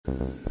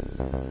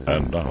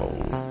And now,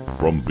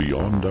 from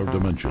beyond our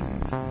dimension,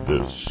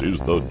 this is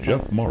the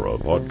Jeff Mara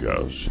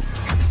Podcast.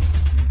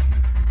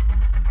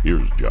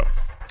 Here's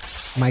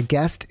Jeff. My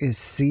guest is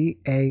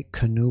C.A.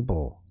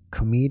 Knuble,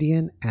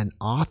 comedian and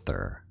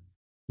author,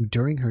 who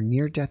during her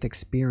near-death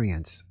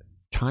experience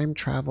time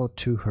traveled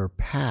to her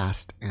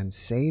past and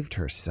saved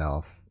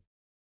herself,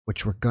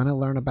 which we're going to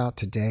learn about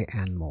today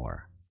and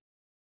more.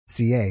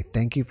 C.A.,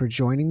 thank you for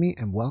joining me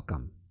and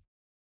welcome.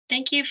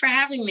 Thank you for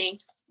having me.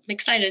 I'm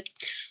excited.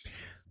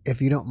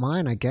 If you don't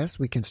mind, I guess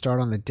we can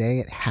start on the day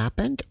it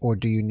happened, or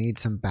do you need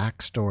some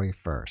backstory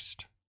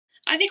first?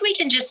 I think we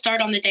can just start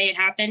on the day it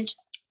happened.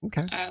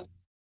 Okay.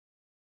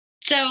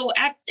 So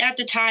at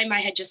the time, I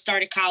had just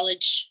started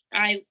college.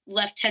 I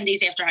left 10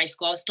 days after high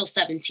school. I was still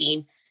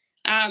 17.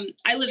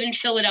 I live in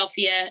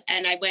Philadelphia,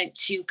 and I went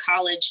to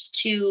college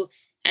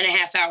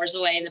 2.5 hours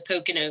away in the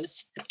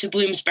Poconos to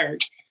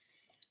Bloomsburg.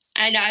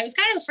 And it was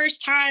kind of the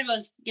first time I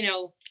was,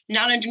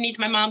 not underneath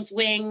my mom's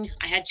wing.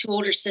 I had 2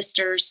 older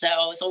sisters, so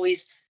I was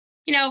always,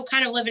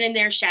 kind of living in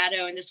their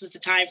shadow. And this was the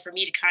time for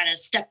me to kind of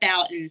step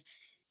out and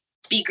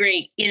be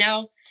great,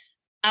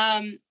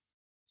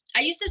 I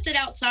used to sit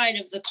outside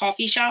of the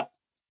coffee shop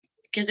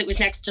because it was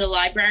next to the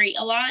library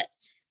a lot,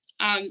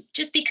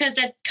 just because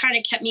that kind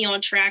of kept me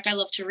on track. I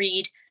love to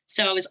read,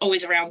 so I was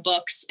always around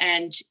books,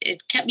 and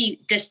it kept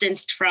me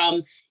distanced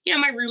from,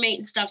 my roommate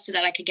and stuff so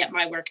that I could get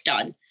my work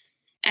done.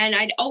 And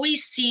I'd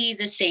always see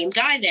the same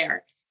guy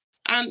there.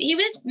 He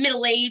was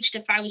middle-aged.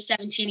 If I was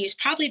 17, he was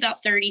probably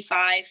about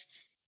 35.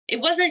 It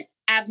wasn't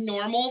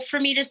abnormal for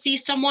me to see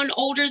someone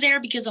older there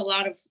because a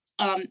lot of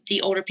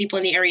the older people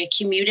in the area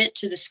commuted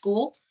to the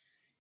school.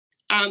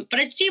 But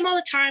I'd see him all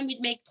the time.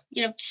 We'd make,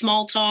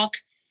 small talk,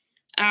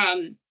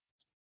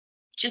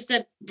 just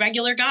a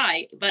regular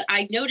guy. But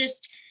I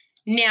noticed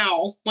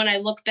now when I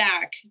look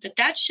back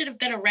that should have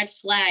been a red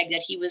flag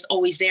that he was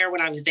always there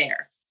when I was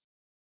there.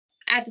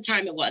 At the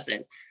time, it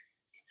wasn't.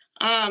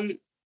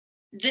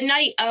 The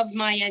night of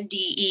my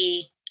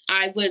NDE,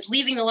 I was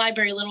leaving the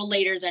library a little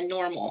later than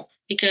normal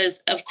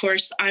because, of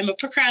course, I'm a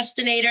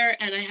procrastinator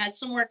and I had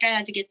some work I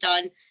had to get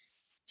done.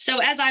 So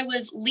as I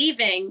was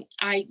leaving,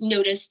 I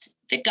noticed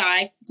the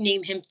guy,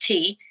 named him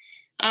T.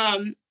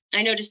 I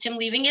noticed him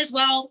leaving as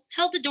well,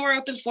 held the door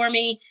open for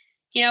me.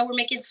 We're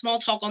making small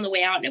talk on the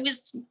way out. And it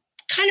was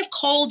kind of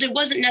cold. It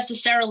wasn't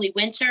necessarily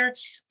winter,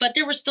 but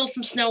there was still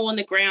some snow on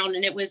the ground.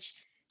 And it was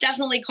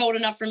definitely cold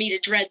enough for me to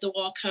dread the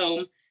walk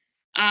home.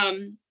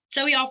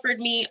 So he offered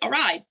me a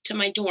ride to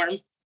my dorm.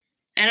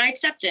 And I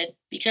accepted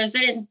because I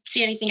didn't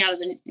see anything out of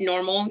the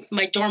normal.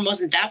 My dorm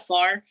wasn't that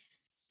far.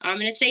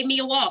 And it saved me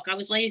a walk. I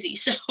was lazy.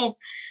 So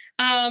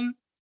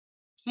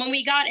when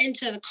we got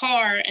into the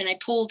car and I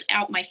pulled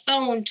out my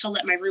phone to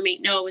let my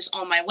roommate know I was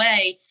on my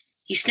way,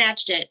 he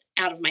snatched it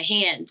out of my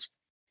hand.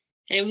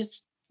 And it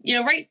was,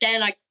 right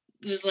then I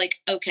was like,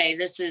 okay,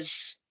 this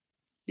is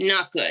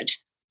not good.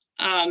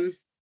 It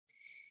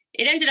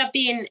ended up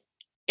being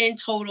in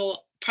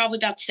total probably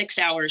about 6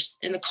 hours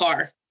in the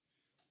car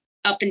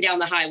up and down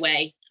the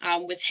highway,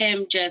 with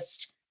him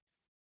just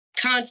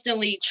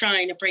constantly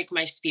trying to break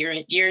my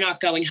spirit. You're not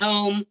going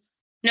home.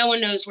 No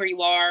one knows where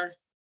you are.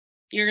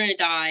 You're going to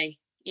die.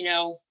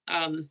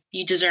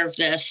 You deserve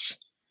this,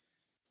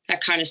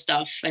 that kind of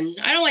stuff. And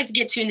I don't like to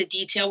get too into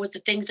detail with the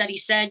things that he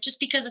said just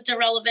because it's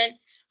irrelevant.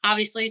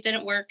 Obviously, it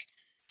didn't work.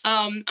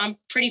 I'm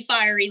pretty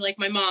fiery like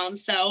my mom.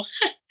 So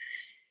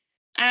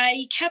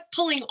I kept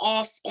pulling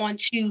off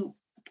onto,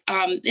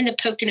 in the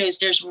Poconos,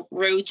 there's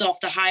roads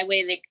off the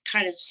highway that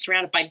kind of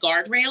surrounded by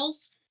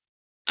guardrails.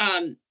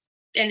 And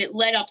it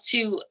led up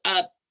to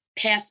a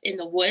path in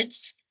the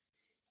woods.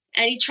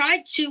 And he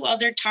tried 2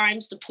 other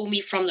times to pull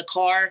me from the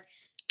car,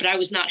 but I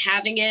was not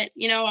having it.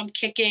 I'm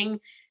kicking,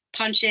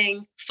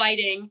 punching,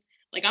 fighting.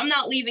 Like, I'm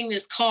not leaving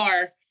this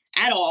car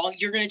at all.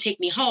 You're going to take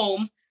me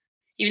home,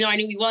 even though I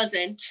knew he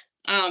wasn't.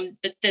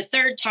 But the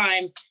third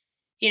time,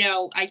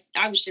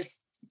 I was just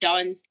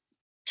done,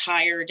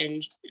 tired,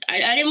 and I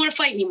didn't want to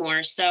fight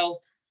anymore. So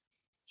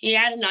he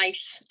had a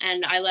knife,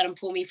 and I let him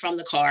pull me from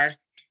the car.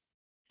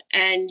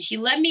 And he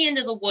led me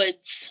into the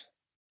woods,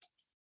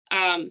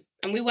 and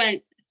we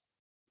went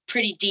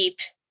pretty deep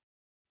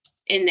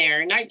in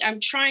there. And I'm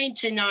trying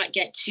to not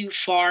get too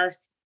far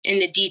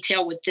into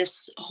detail with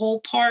this whole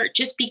part,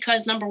 just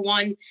because, number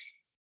one,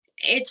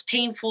 it's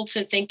painful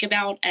to think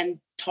about and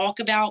talk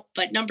about.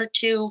 But number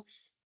 2,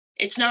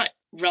 it's not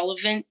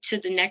relevant to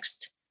the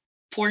next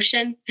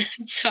portion.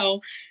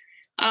 So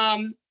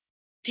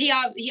he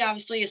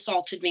obviously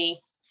assaulted me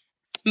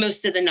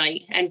most of the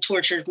night and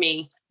tortured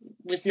me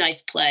with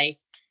knife play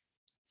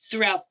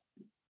throughout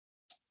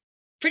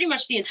pretty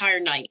much the entire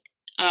night.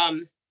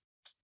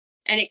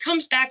 And it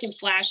comes back in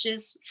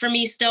flashes for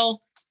me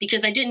still,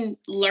 because I didn't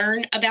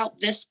learn about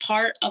this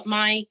part of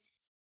my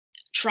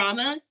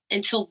trauma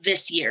until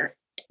this year.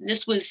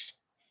 This was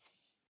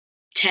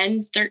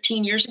 10,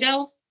 13 years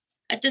ago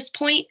at this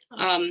point.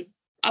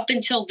 Up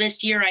until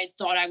this year, I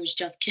thought I was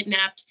just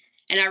kidnapped.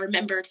 And I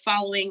remembered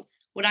following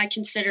what I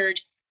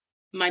considered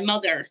my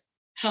mother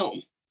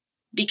home,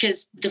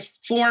 because the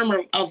form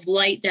of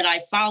light that I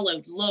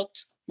followed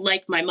looked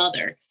like my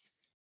mother,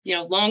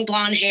 long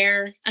blonde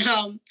hair.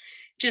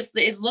 Just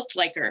it looked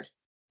like her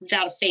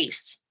without a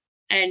face.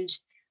 And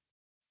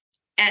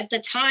at the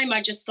time,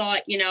 I just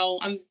thought,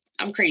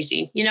 I'm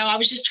crazy. I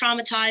was just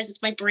traumatized.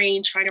 It's my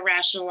brain trying to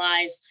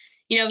rationalize.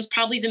 It was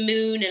probably the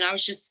moon, and I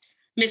was just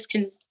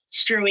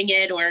misconstruing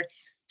it or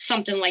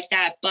something like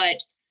that.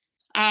 But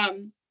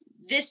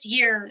this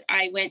year,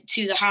 I went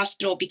to the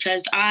hospital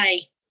because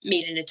I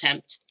made an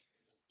attempt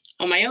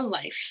on my own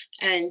life.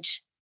 And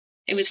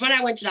it was when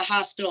I went to the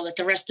hospital that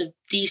the rest of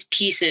these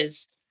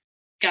pieces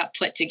got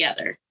put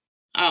together.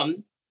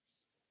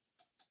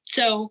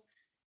 So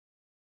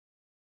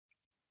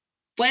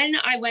when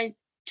I went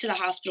to the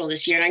hospital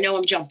this year, and I know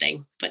I'm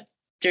jumping, but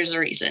there's a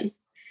reason.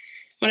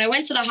 When I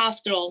went to the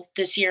hospital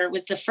this year, it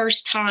was the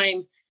first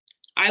time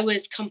I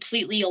was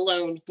completely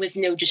alone with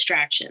no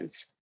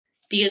distractions.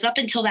 Because up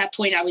until that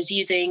point, I was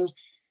using,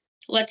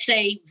 let's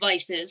say,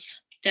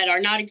 vices that are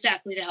not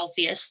exactly the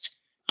healthiest,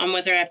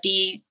 whether it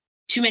be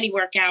too many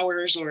work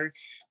hours or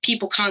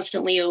people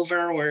constantly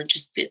over or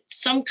just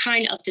some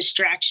kind of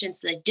distraction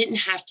so that I didn't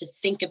have to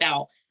think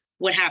about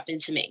what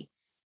happened to me.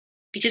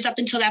 Because up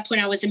until that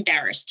point, I was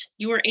embarrassed.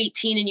 You were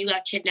 18 and you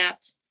got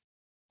kidnapped.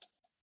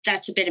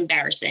 That's a bit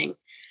embarrassing.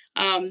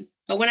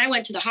 But when I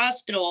went to the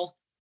hospital,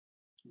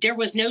 there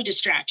was no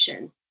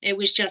distraction. It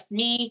was just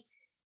me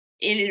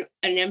in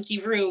an empty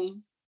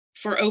room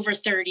for over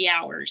 30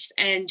 hours.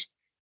 And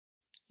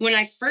when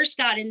I first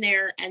got in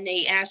there and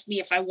they asked me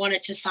if I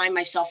wanted to sign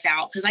myself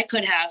out, because I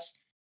could have,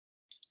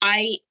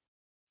 I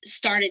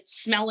started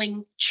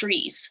smelling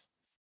trees.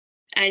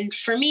 And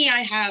for me,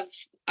 I have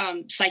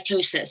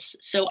psychosis.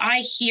 So I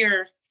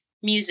hear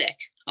music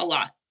a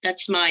lot.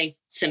 That's my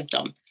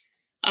symptom.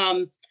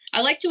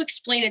 I like to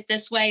explain it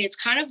this way. It's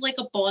kind of like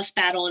a boss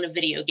battle in a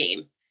video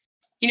game.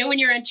 When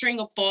you're entering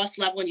a boss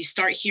level and you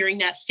start hearing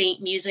that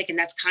faint music, and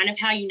that's kind of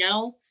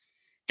how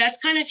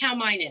that's kind of how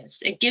mine is.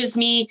 It gives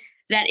me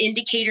that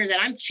indicator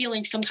that I'm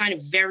feeling some kind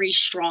of very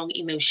strong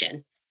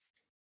emotion.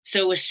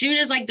 So as soon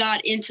as I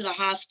got into the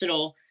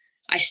hospital,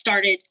 I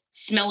started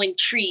smelling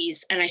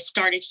trees and I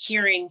started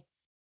hearing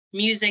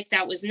music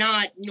that was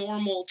not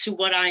normal to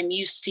what I'm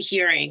used to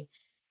hearing.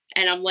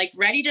 And I'm like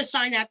ready to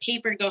sign that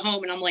paper to go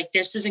home. And I'm like,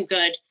 this isn't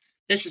good.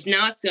 This is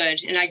not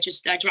good. And I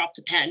dropped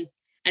the pen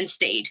and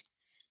stayed.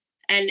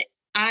 And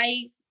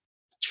I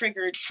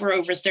triggered for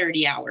over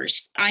 30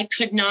 hours. I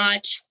could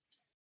not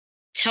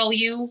tell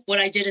you what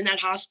I did in that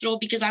hospital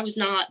because I was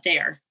not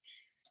there.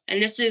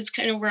 And this is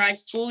kind of where I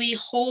fully,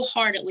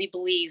 wholeheartedly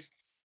believe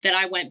that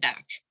I went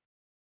back,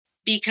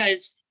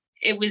 because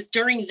it was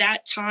during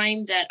that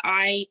time that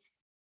I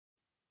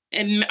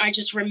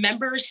just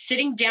remember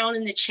sitting down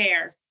in the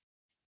chair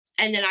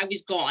and then I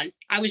was gone.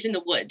 I was in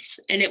the woods,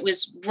 and it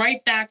was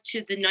right back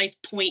to the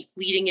knife point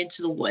leading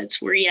into the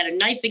woods where he had a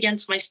knife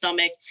against my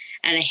stomach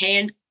and a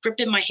hand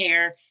gripping my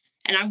hair.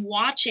 And I'm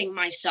watching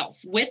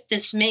myself with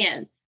this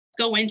man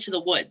go into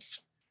the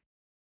woods.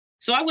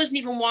 So I wasn't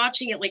even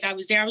watching it like I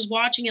was there. I was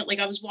watching it like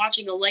I was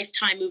watching a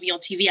Lifetime movie on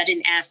TV I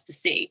didn't ask to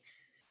see.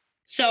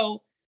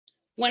 So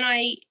when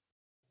I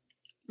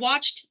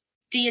watched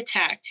the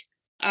attack,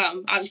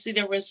 obviously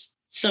there was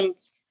some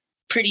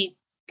pretty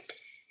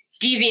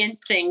deviant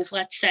things,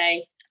 let's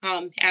say,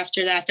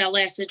 after that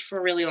lasted for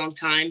a really long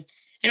time.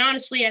 And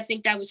honestly, I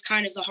think that was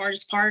kind of the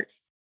hardest part,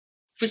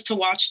 was to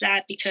watch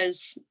that,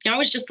 because I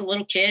was just a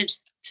little kid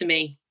to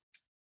me.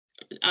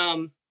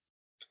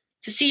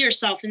 To see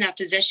yourself in that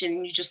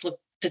position, you just look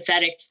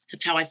pathetic.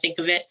 That's how I think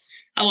of it.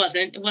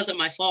 It wasn't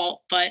my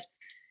fault, but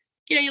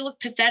you look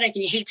pathetic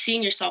and you hate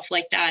seeing yourself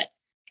like that.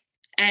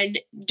 And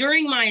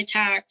during my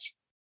attack,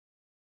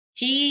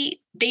 he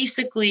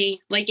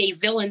basically, like a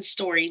villain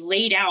story,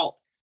 laid out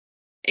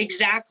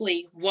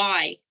exactly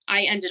why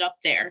I ended up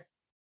there.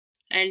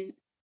 And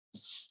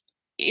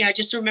I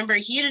just remember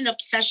he had an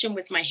obsession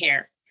with my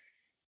hair.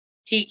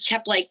 He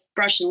kept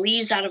brushing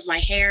leaves out of my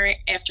hair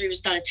after he was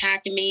done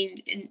attacking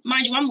me. And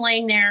mind you, I'm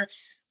laying there,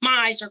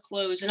 my eyes are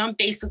closed, and I'm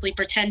basically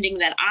pretending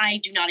that I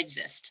do not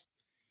exist,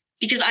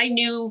 because I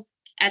knew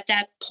at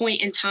that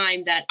point in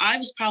time that I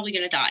was probably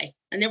going to die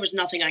and there was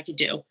nothing I could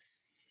do.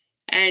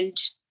 And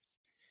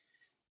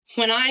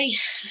when I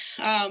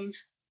am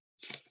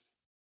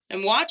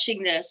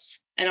watching this,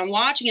 and I'm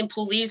watching him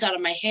pull leaves out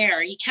of my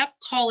hair, he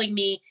kept calling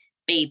me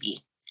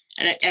baby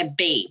and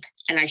babe.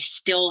 And I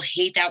still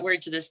hate that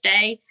word to this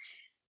day.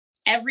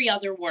 Every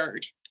other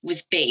word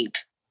was babe.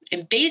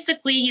 And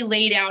basically he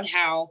laid out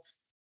how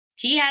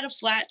he had a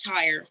flat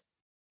tire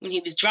when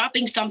he was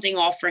dropping something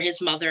off for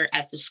his mother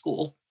at the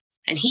school.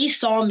 And he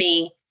saw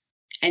me.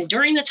 And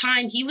during the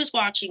time he was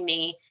watching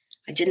me,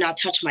 I did not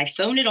touch my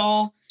phone at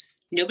all.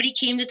 Nobody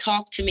came to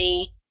talk to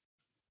me.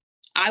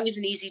 I was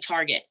an easy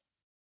target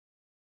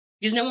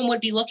because no one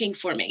would be looking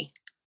for me.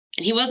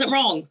 And he wasn't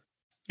wrong.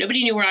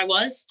 Nobody knew where I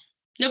was.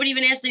 Nobody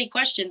even asked any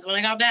questions when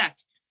I got back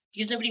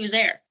because nobody was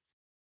there.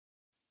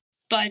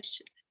 But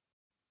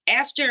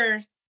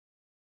after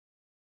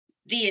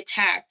the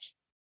attack,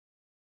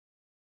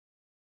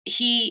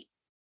 he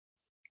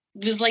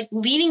was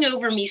leaning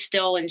over me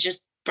still and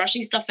just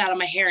brushing stuff out of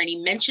my hair. And he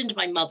mentioned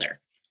my mother.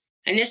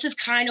 And this is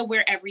kind of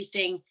where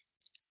everything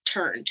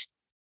turned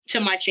to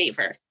my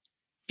favor.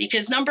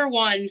 Because number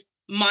one,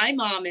 my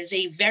mom is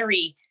a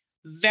very,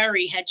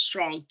 very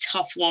headstrong,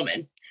 tough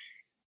woman.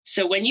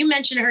 So when you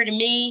mention her to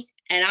me,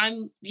 and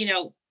I'm,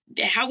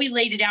 how we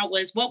laid it out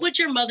was, what would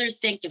your mother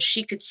think if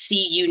she could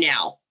see you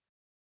now?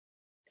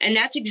 And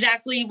that's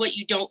exactly what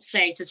you don't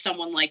say to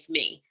someone like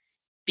me,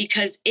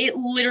 because it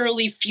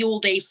literally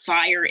fueled a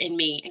fire in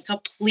me and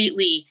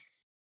completely,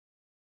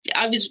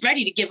 I was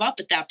ready to give up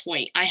at that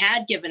point. I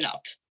had given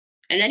up.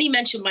 And then he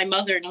mentioned my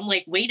mother, and I'm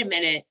like, wait a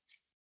minute,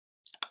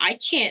 I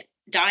can't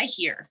die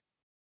here.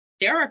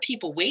 There are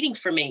people waiting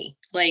for me.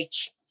 Like,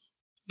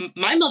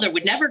 my mother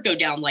would never go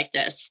down like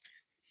this.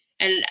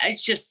 And I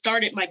just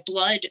started my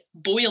blood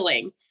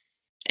boiling.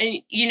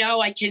 And,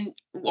 I'm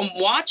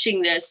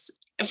watching this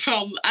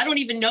from, I don't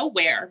even know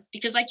where,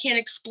 because I can't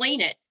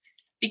explain it.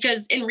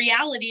 Because in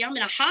reality, I'm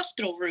in a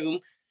hospital room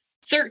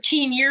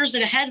 13 years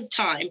ahead of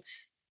time.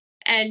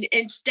 And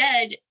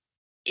instead,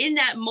 in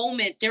that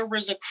moment, there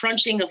was a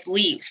crunching of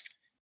leaves,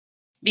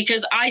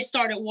 because I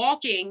started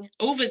walking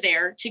over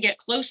there to get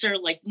closer.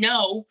 Like,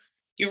 no,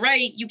 you're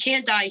right. You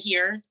can't die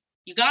here.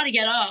 You got to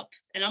get up.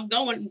 And I'm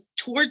going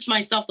towards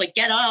myself, like,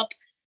 get up,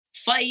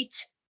 fight,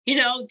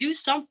 do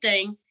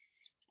something.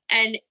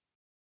 And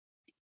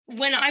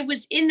when I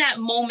was in that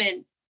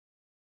moment,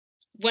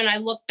 when I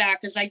look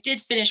back, because I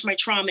did finish my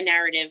trauma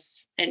narrative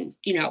and,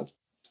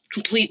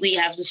 completely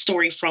have the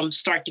story from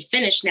start to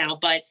finish now.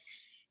 But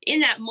in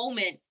that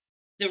moment,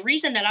 the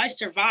reason that I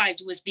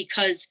survived was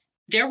because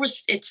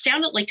it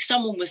sounded like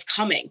someone was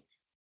coming,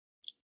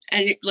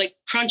 and like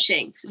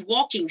crunching,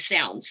 walking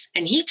sounds.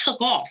 And he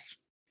took off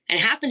and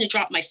happened to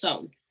drop my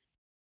phone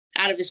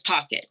out of his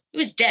pocket. It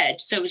was dead,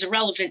 so it was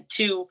irrelevant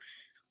to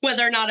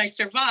whether or not I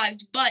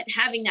survived. But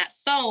having that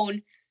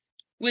phone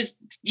was,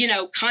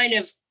 kind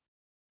of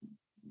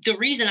the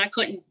reason I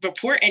couldn't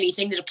report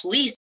anything to the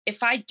police.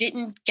 If I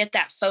didn't get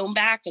that phone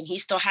back and he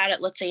still had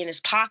it, let's say in his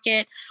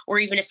pocket, or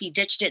even if he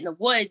ditched it in the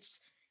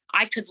woods,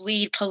 I could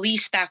lead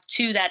police back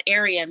to that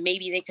area.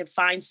 Maybe they could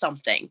find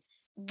something.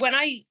 When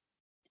I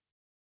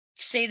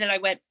say that I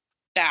went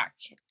back,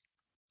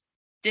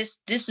 this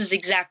is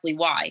exactly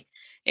why.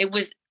 It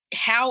was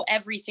how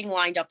everything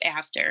lined up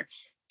after.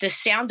 The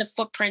sound of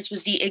footprints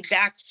was the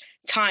exact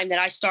time that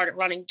I started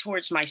running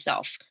towards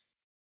myself.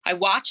 I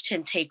watched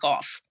him take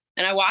off,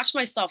 and I watched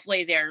myself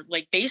lay there,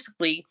 like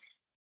basically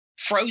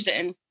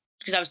frozen,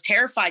 because I was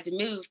terrified to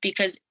move,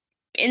 because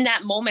in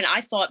that moment,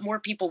 I thought more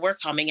people were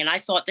coming, and I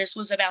thought this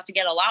was about to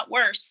get a lot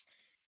worse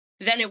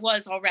than it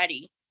was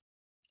already.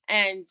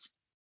 And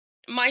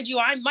mind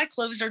you, my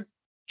clothes are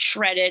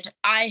shredded.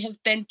 I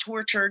have been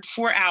tortured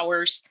for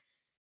hours.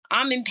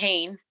 I'm in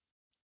pain,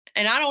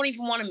 and I don't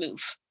even want to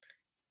move.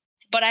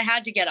 But I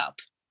had to get up.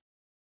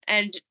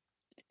 And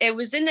it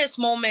was in this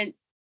moment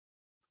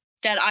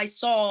that I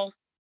saw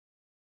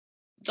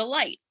the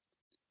light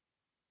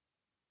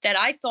that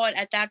I thought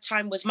at that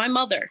time was my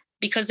mother,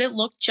 because it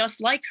looked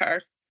just like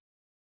her.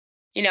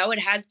 It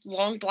had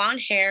long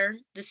blonde hair,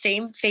 the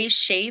same face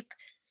shape.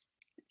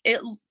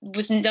 It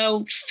was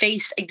no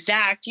face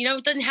exact,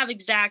 it doesn't have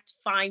exact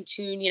fine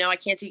tune. I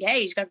can't say,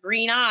 hey, she's got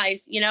green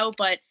eyes,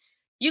 but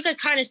you could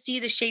kind of see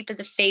the shape of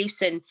the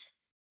face and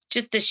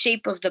just the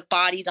shape of the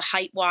body, the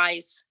height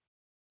wise,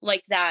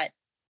 like that.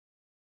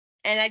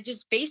 And I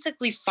just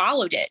basically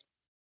followed it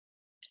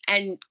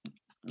and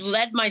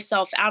led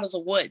myself out of the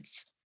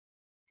woods.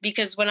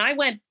 Because when I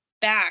went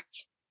back,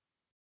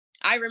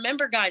 I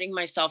remember guiding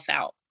myself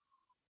out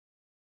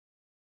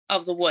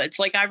of the woods.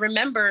 Like, I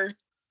remember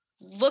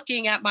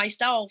looking at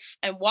myself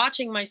and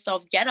watching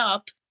myself get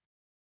up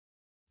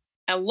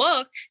and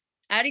look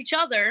at each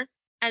other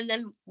and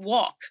then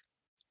walk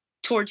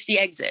towards the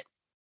exit,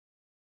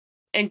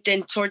 and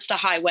then towards the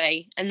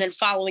highway, and then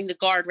following the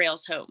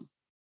guardrails home.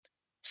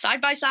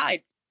 Side by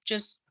side,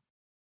 just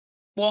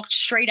walked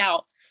straight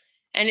out.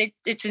 And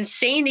it's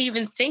insane to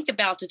even think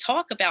about, to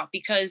talk about,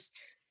 because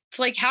it's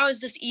like, how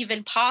is this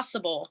even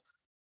possible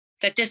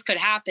that this could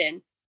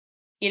happen?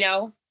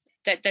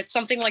 That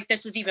something like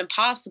this is even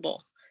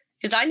possible.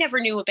 Because I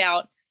never knew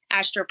about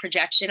astral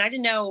projection. I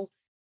didn't know,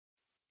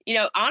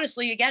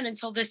 honestly, again,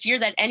 until this year,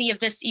 that any of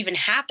this even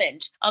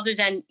happened, other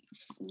than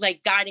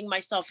like guiding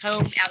myself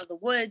home out of the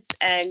woods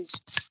and,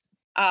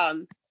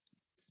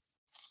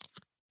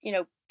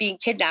 being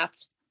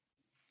kidnapped.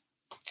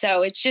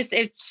 So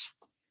it's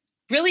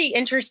really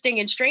interesting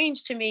and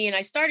strange to me. And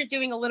I started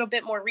doing a little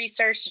bit more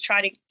research to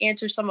try to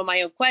answer some of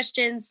my own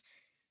questions.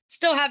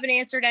 Still haven't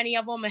answered any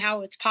of them and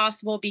how it's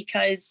possible,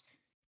 because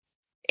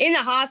in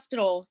a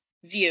hospital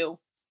view,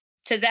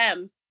 to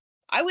them,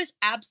 I was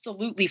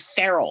absolutely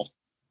feral.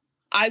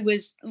 I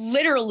was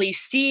literally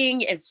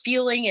seeing and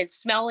feeling and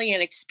smelling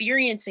and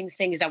experiencing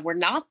things that were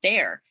not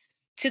there,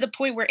 to the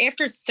point where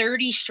after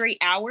 30 straight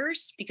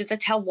hours, because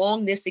that's how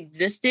long this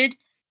existed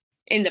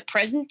in the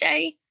present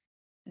day,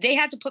 they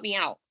had to put me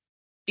out,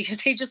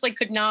 because they just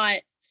could not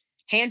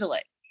handle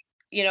it,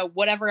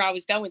 whatever I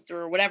was going through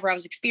or whatever I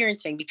was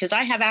experiencing, because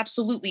I have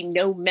absolutely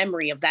no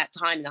memory of that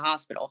time in the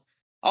hospital.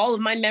 All of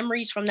my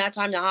memories from that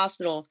time in the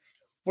hospital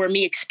were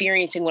me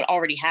experiencing what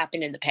already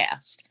happened in the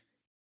past.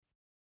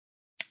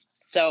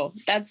 So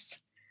that's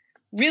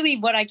really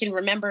what I can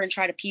remember and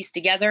try to piece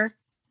together.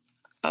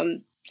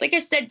 Like I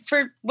said,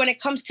 for when it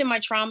comes to my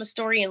trauma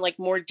story and like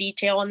more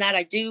detail on that,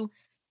 I do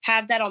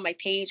have that on my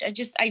page.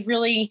 It's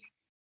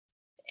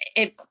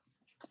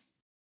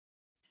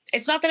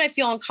not that I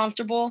feel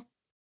uncomfortable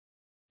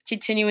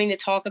continuing to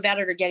talk about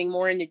it or getting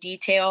more into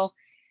detail.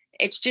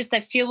 It's just, I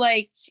feel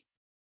like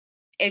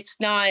it's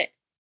not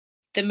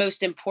the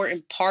most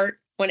important part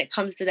when it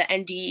comes to the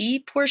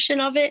NDE portion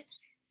of it.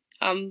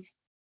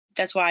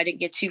 That's why I didn't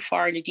get too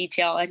far into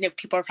detail. I know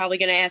people are probably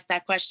going to ask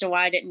that question,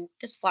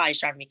 this fly is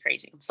driving me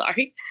crazy. I'm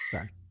sorry.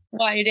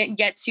 Why I didn't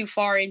get too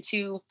far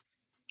into,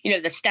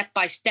 the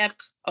step-by-step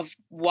of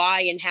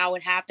why and how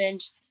it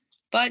happened.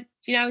 But,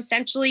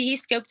 essentially he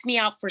scoped me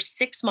out for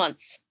 6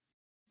 months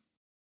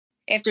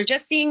after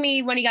just seeing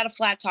me when he got a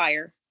flat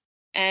tire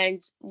and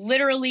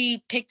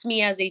literally picked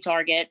me as a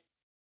target.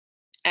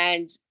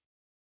 And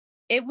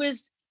it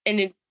was,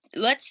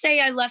 let's say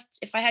I left,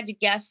 if I had to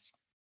guess,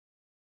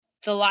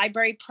 the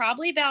library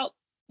probably about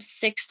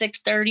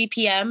 6:30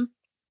 p.m.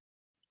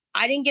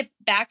 I didn't get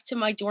back to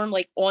my dorm,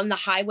 like on the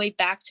highway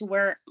back to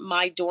where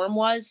my dorm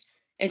was,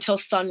 until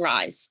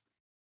sunrise.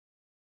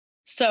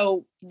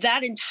 So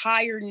that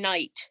entire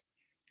night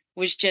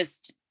was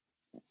just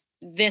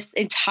this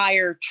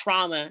entire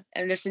trauma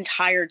and this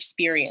entire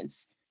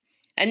experience.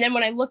 And then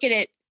when I look at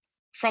it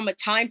from a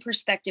time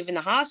perspective in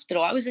the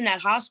hospital, I was in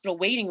that hospital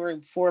waiting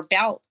room for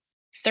about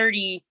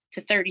 30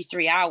 to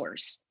 33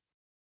 hours.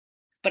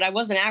 But I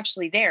wasn't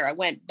actually there. I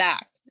went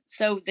back.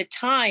 So the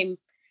time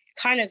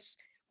kind of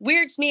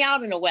weirds me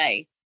out in a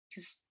way.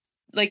 Because,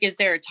 like, is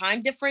there a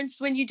time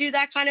difference when you do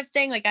that kind of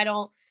thing? Like, I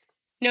don't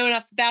know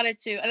enough about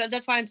it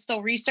that's why I'm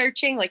still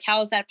researching. Like,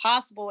 how is that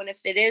possible? And if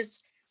it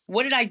is,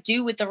 what did I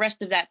do with the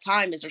rest of that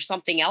time? Is there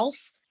something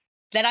else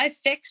that I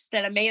fixed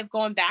that I may have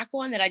gone back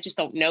on that I just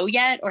don't know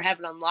yet or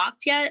haven't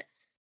unlocked yet?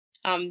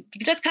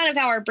 Because that's kind of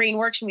how our brain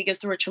works when we go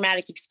through a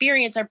traumatic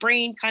experience. Our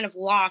brain kind of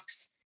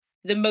locks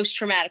the most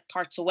traumatic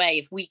parts away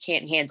if we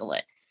can't handle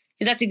it.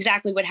 Because that's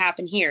exactly what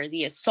happened here.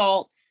 The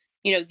assault,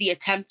 the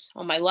attempt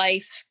on my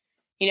life,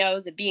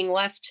 the being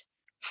left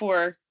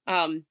for,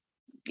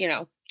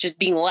 just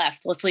being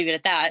left. Let's leave it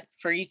at that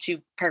for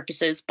YouTube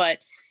purposes. But,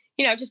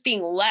 just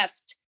being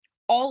left,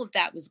 all of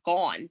that was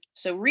gone.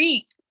 So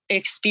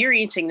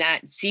re-experiencing that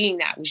and seeing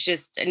that was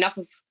just enough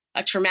of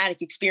a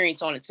traumatic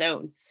experience on its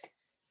own.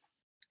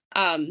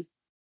 And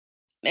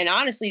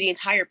honestly, the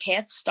entire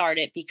path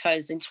started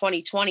because in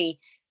 2020,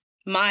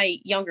 my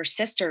younger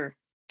sister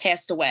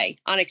passed away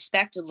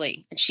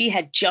unexpectedly, and she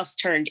had just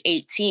turned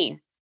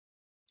 18.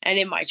 And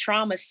in my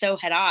trauma, so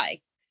had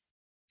I.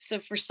 So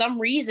for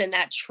some reason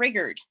that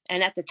triggered.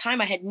 And at the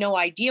time I had no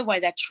idea why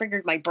that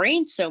triggered my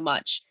brain so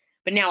much.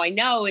 But now I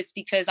know it's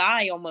because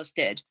I almost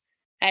did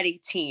at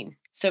 18.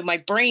 So my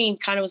brain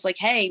kind of was like,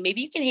 hey,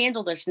 maybe you can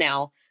handle this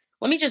now.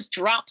 Let me just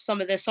drop some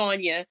of this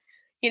on you,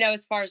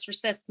 as far as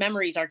recessed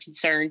memories are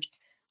concerned.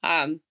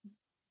 That's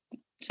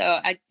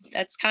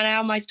kind of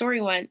how my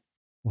story went.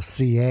 Well,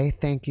 CA,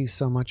 thank you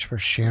so much for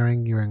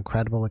sharing your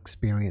incredible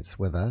experience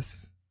with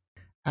us.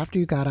 After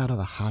you got out of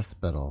the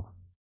hospital,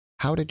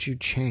 how did you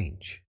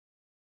change?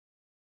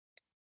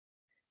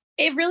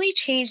 It really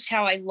changed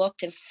how I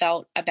looked and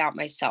felt about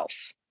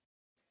myself.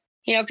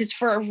 Because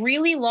for a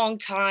really long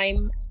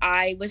time,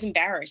 I was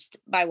embarrassed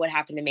by what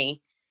happened to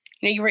me.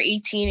 You were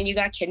 18 and you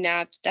got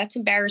kidnapped. That's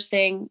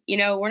embarrassing.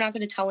 We're not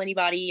going to tell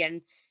anybody.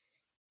 And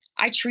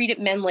I treated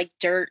men like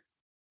dirt,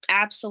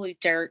 absolute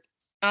dirt.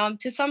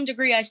 To some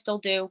degree, I still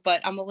do,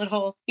 but I'm a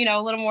little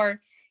more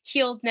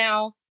healed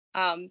now.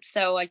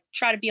 So I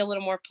try to be a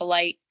little more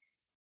polite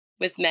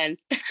with men.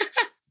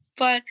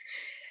 But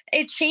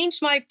it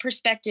changed my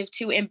perspective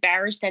to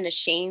embarrassed and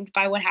ashamed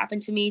by what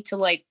happened to me to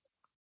like,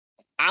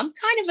 I'm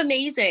kind of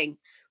amazing.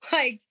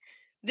 Like,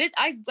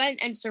 I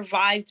went and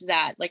survived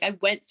that. Like, I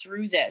went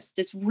through this.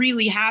 This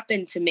really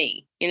happened to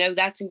me.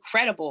 That's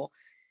incredible.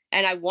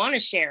 And I want to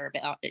share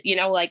about it,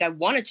 I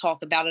want to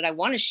talk about it. I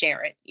want to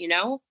share it,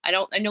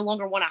 I no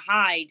longer want to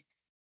hide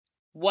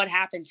what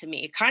happened to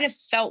me. It kind of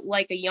felt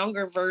like a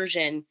younger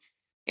version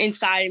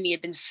inside of me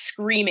had been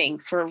screaming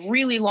for a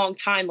really long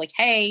time. Like,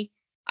 hey,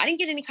 I didn't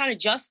get any kind of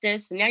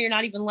justice. And now you're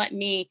not even letting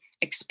me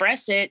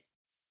express it,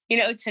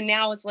 to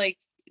now it's like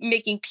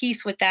making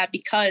peace with that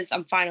because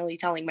I'm finally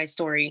telling my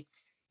story,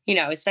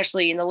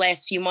 especially in the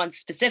last few months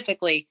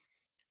specifically,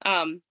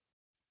 I'm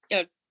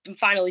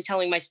finally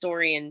telling my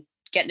story and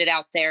getting it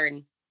out there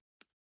and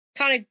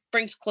kind of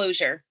brings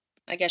closure,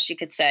 I guess you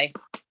could say,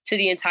 to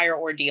the entire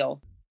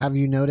ordeal. Have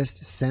you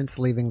noticed since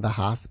leaving the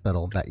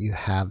hospital that you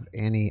have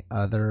any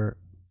other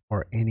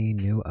or any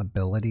new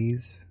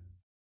abilities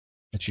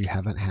that you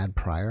haven't had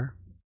prior?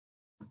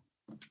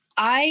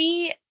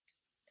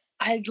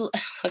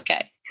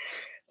 Okay.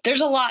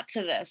 There's a lot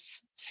to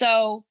this.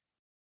 So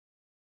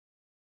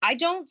I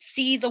don't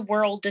see the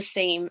world the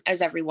same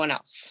as everyone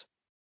else.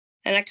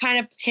 And I kind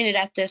of hinted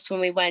at this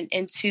when we went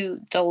into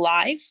the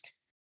live.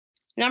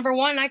 Number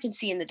one, I can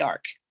see in the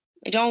dark.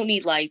 I don't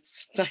need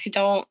lights. I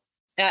don't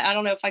I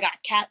don't know if I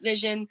got cat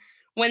vision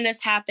when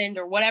this happened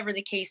or whatever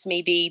the case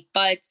may be,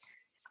 but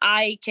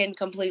I can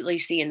completely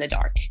see in the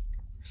dark.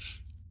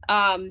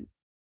 I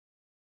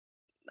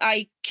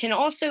can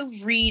also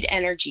read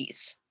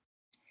energies.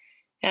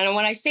 And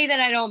when I say that,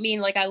 I don't mean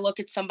like I look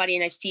at somebody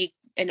and I see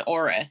an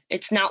aura.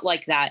 It's not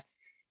like that.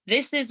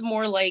 This is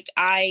more like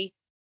I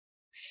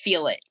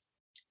feel it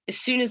as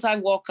soon as I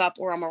walk up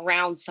or I'm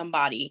around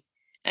somebody.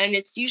 And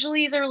it's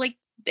usually either like,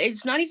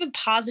 it's not even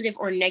positive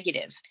or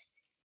negative.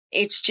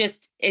 It's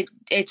just,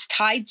 it's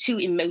tied to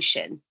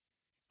emotion.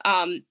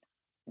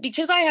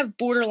 Because I have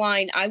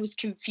borderline, I was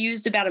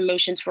confused about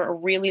emotions for a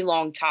really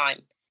long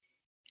time.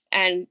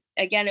 And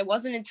again, it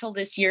wasn't until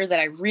this year that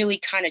I really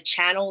kind of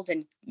channeled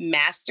and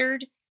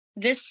mastered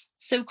this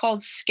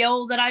so-called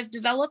skill that I've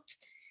developed.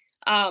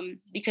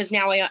 Because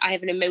now I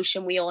have an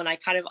emotion wheel and I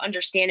kind of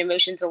understand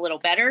emotions a little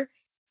better.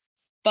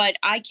 But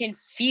I can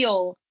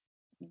feel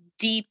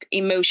deep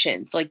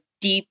emotions, like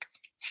deep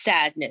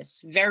sadness,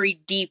 very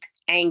deep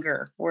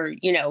anger, or,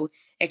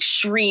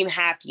 extreme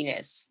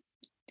happiness.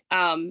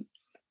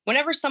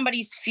 Whenever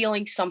somebody's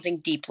feeling something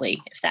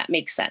deeply, if that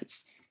makes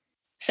sense.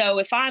 So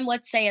if I'm,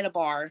 let's say, at a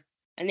bar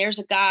and there's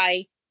a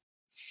guy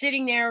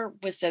sitting there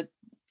with a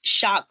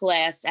shot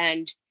glass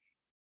and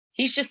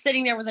he's just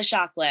sitting there with a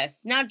shot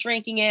glass, not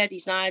drinking it.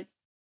 He's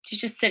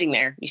just sitting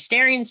there. He's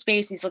staring in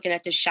space. He's looking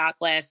at this shot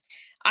glass.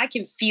 I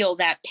can feel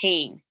that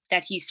pain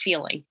that he's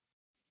feeling.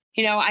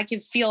 I can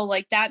feel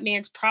like that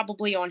man's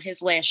probably on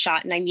his last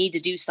shot and I need to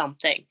do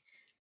something.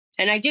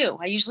 And I do.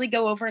 I usually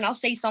go over and I'll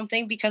say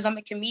something because I'm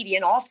a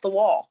comedian off the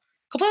wall.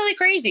 Completely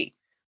crazy.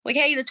 Like,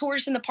 hey, the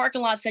tourist in the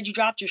parking lot said you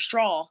dropped your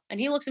straw.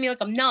 And he looks at me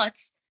like I'm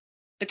nuts.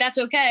 But that's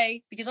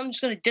okay because I'm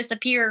just going to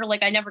disappear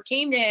like I never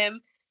came to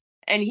him.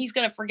 And he's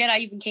going to forget I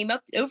even came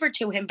over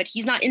to him. But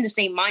he's not in the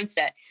same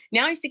mindset.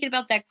 Now he's thinking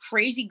about that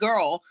crazy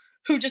girl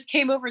who just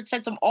came over and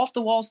said some off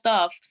the wall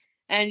stuff.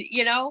 And,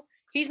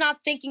 he's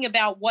not thinking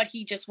about what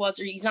he just was,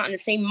 or he's not in the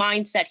same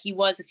mindset he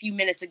was a few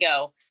minutes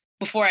ago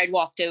before I'd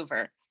walked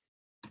over.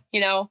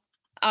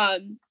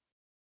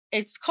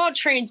 It's called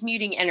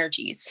transmuting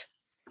energies.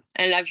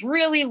 And I've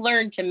really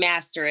learned to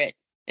master it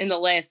in the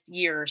last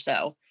year or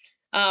so,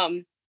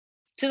 to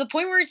the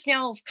point where it's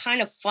now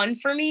kind of fun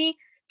for me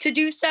to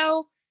do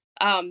so,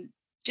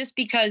 just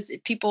because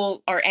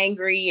people are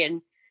angry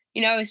and,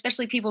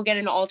 especially people get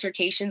into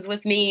altercations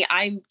with me.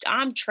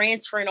 I'm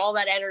transferring all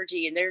that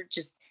energy and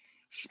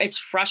it's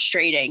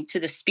frustrating to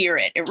the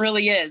spirit. It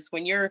really is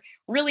when you're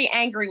really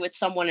angry with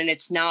someone and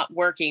it's not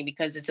working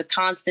because it's a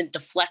constant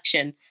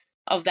deflection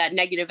of that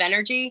negative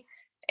energy.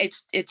 It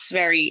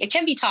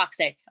can be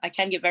toxic. I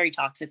can get very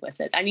toxic with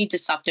it. I need to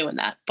stop doing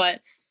that.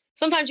 But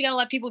sometimes you gotta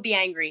let people be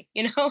angry,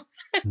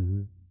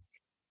 Mm-hmm.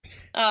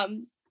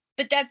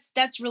 But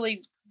that's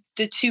really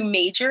the two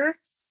major.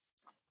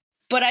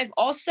 But I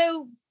want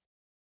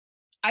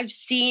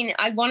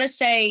to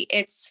say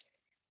it's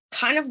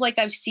kind of like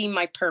I've seen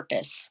my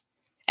purpose.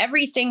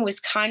 Everything was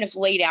kind of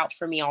laid out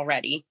for me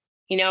already,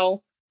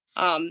 not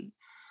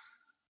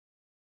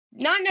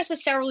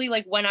necessarily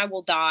like when I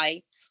will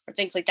die or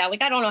things like that.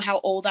 Like, I don't know how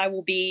old I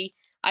will be.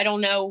 I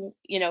don't know,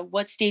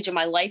 what stage of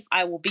my life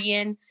I will be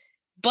in,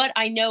 but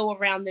I know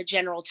around the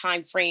general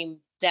time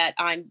frame that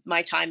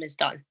my time is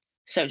done,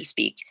 so to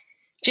speak,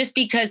 just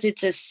because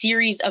it's a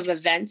series of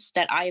events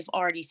that I've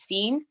already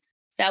seen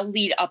that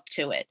lead up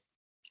to it.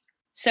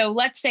 So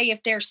let's say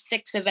if there's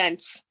 6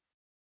 events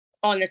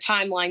on the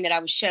timeline that I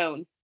was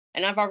shown,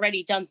 and I've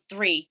already done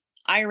 3,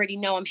 I already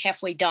know I'm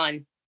halfway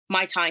done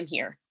my time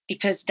here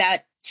because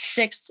that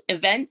 6th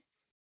event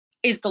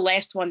is the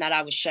last one that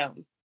I was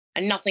shown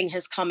and nothing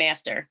has come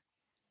after.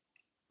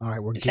 All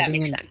right. We're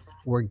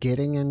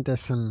getting into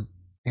some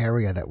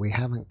area that we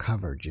haven't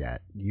covered yet.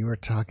 You were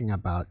talking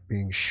about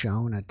being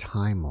shown a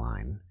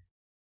timeline.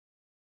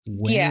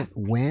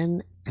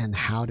 When and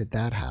how did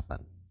that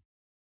happen?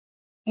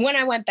 When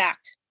I went back,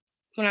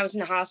 when I was in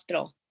the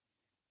hospital.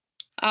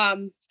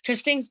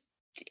 Because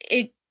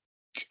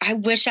I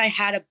wish I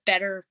had a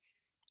better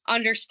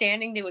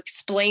understanding to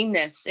explain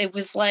this. It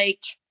was like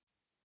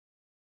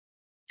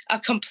a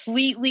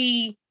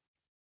completely,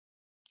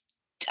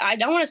 I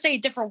don't want to say a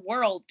different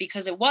world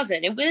because it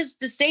wasn't. It was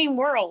the same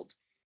world,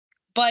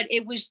 but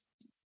it was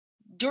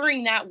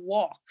during that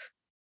walk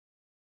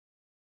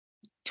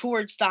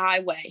towards the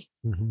highway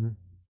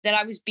that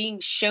I was being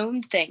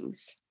shown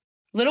things,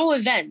 little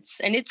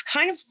events. And it's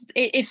kind of,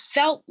 it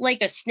felt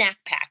like a snack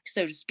pack,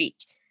 so to speak.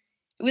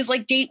 It was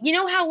like,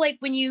 how like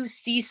when you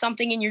see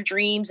something in your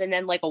dreams and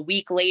then like a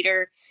week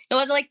later,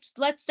 like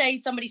let's say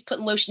somebody's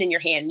putting lotion in your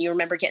hand and you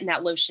remember getting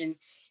that lotion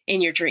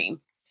in your dream.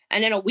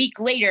 And then a week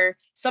later,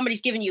 somebody's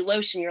giving you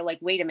lotion. You're like,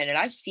 wait a minute,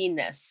 I've seen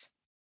this.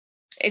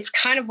 It's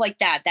kind of like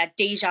that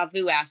deja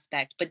vu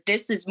aspect, but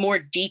this is more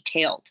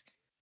detailed.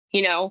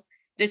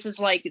 This is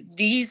like,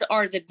 these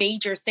are the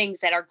major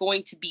things that are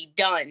going to be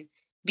done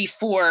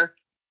before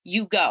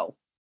you go.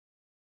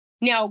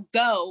 Now,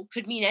 go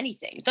could mean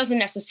anything. It doesn't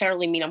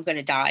necessarily mean I'm going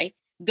to die.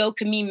 Go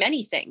could mean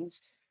many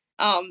things.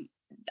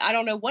 I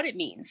don't know what it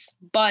means,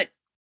 but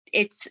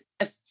it's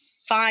a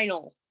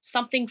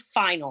something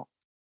final.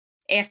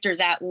 after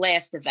that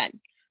last event,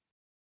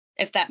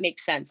 if that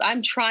makes sense.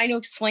 I'm trying to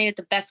explain it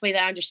the best way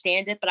that I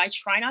understand it, but I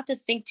try not to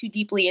think too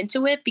deeply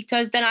into it,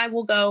 because then I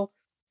will go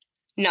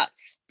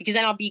nuts, because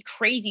then I'll be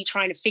crazy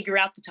trying to figure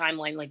out the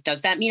timeline. Like,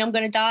 does that mean I'm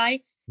going to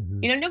die?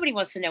 Mm-hmm. Nobody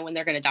wants to know when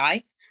they're going to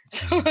die.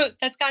 So Mm-hmm.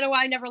 that's kind of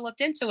why I never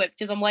looked into it,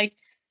 because I'm like,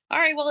 all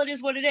right, well, it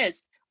is what it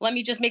is. Let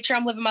me just make sure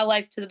I'm living my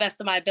life to the best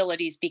of my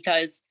abilities,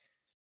 because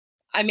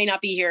I may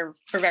not be here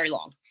for very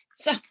long.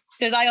 So,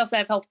 because I also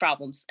have health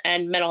problems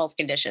and mental health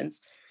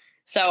conditions.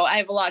 So I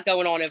have a lot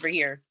going on over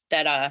here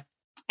that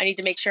I need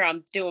to make sure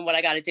I'm doing what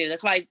I got to do.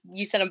 That's why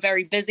you said I'm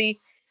very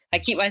busy. I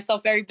keep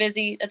myself very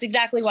busy. That's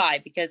exactly why,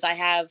 because I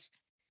have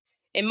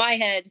in my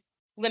head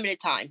limited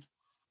time,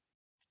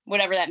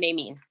 whatever that may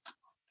mean.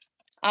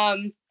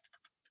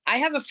 I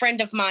have a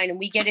friend of mine, and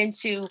we get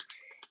into,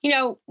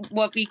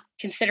 what we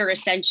consider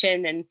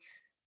ascension and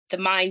the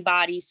mind,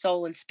 body,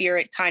 soul, and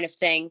spirit kind of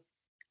thing.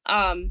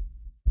 And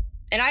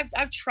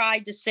I've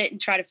tried to sit and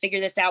try to figure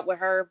this out with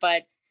her,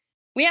 but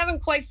we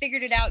haven't quite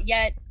figured it out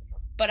yet.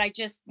 But I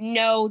just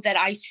know that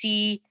I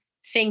see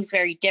things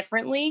very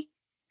differently.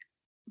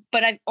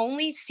 But I've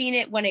only seen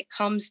it when it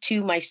comes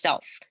to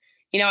myself.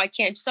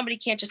 Somebody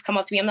can't just come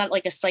up to me. I'm not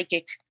like a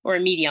psychic or a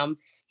medium.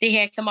 They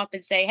can't come up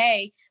and say,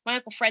 hey, my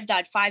Uncle Fred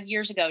died 5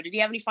 years ago. Did he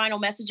have any final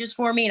messages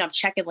for me? And I'm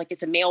checking like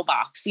it's a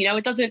mailbox.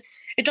 It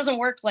doesn't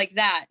work like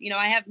that.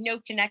 I have no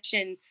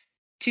connection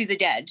to the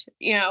dead.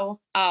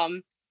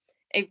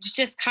 It's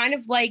just kind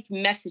of like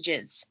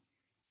messages.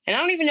 And I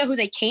don't even know who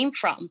they came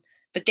from,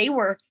 but they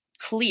were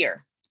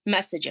clear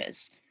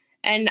messages.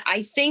 And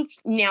I think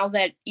now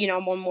that,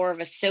 I'm on more of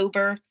a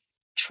sober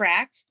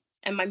track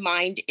and my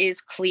mind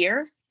is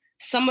clear,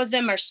 some of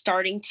them are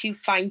starting to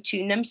fine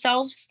tune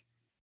themselves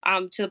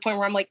to the point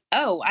where I'm like,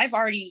 oh, I've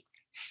already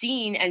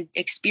seen and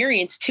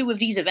experienced 2 of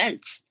these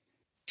events.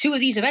 2 of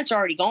these events are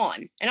already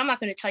gone. And I'm not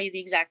going to tell you the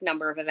exact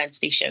number of events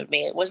they showed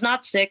me. It was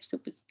not 6.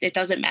 It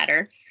doesn't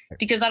matter,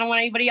 because I don't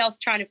want anybody else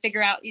trying to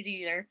figure out it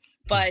either.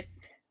 But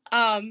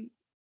I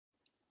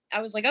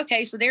was like,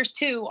 okay, so there's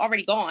 2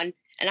 already gone.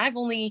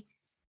 And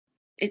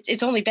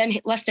it's only been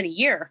less than a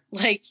year.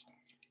 Like,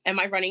 am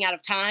I running out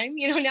of time?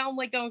 Now I'm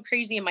like going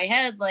crazy in my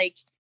head. Like,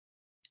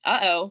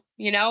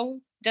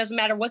 doesn't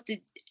matter what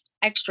the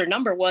extra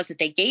number was that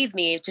they gave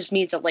me. It just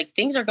means that like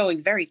things are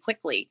going very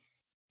quickly,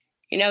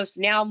 so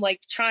now I'm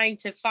like trying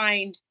to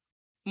find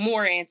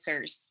more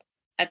answers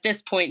at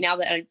this point. Now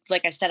that,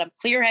 like I said, I'm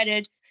clear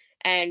headed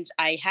and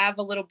I have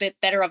a little bit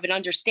better of an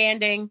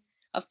understanding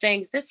of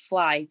things. This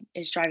fly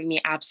is driving me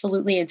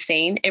absolutely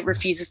insane. It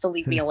refuses to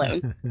leave me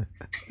alone. I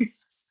think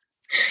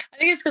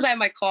it's because I have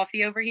my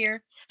coffee over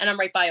here and I'm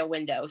right by a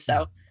window.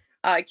 So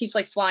it keeps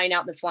like flying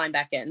out and then flying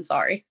back in.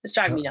 Sorry. It's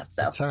driving me nuts.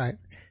 So That's all right.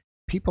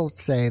 People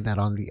say that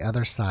on the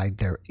other side,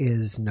 there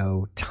is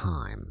no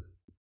time.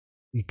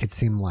 It could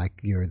seem like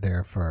you're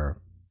there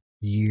for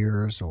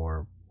years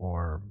or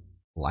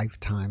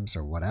lifetimes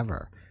or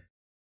whatever.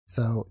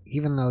 So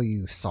even though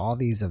you saw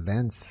these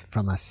events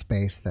from a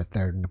space that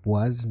there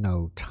was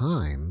no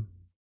time,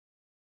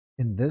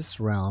 in this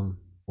realm,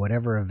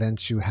 whatever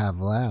events you have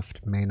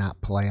left may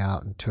not play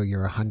out until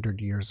you're 100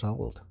 years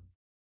old.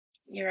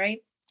 You're right.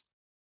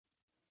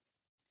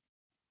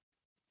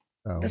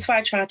 So, that's why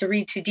I try not to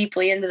read too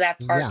deeply into that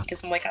part,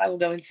 because I'm like, I will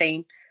go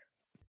insane.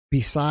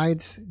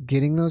 Besides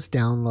getting those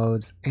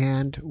downloads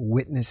and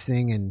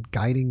witnessing and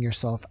guiding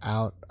yourself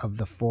out of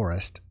the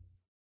forest,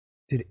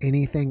 did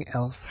anything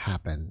else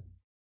happen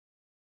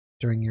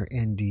during your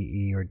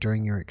NDE or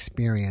during your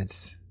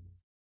experience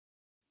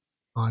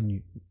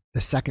on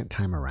the second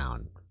time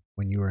around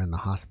when you were in the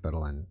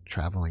hospital and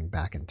traveling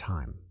back in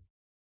time?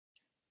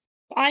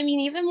 I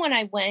mean, even when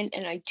I went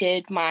and I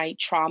did my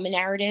trauma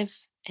narrative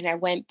and I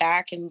went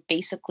back and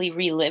basically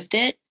relived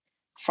it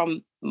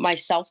from my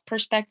self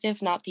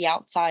perspective, not the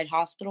outside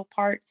hospital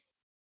part,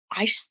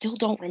 I still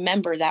don't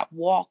remember that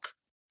walk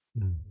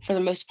for the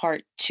most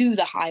part to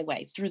the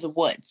highway through the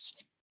woods.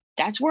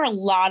 That's where a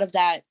lot of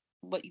that,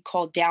 what you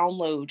call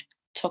download,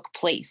 took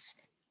place.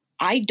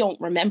 I don't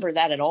remember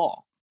that at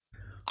all.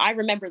 I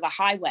remember the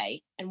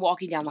highway and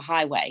walking down the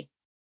highway.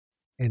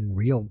 In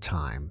real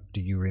time,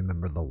 do you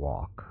remember the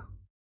walk?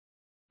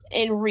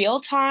 In real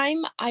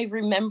time, I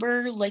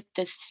remember like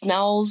the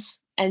smells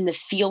and the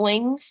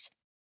feelings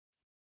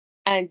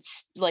and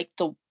like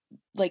the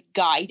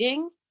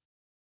guiding,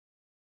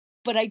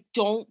 but I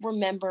don't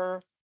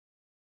remember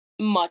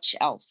much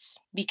else,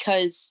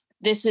 because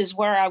this is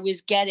where I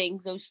was getting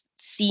those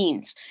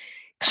scenes.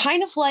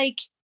 Kind of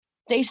like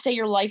they say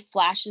your life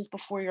flashes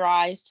before your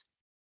eyes.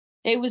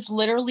 It was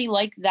literally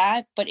like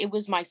that, but it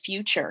was my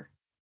future.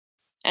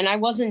 And I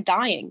wasn't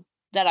dying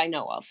that I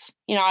know of.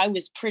 I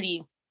was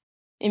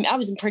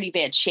in pretty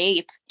bad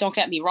shape. Don't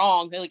get me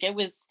wrong. Like it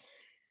was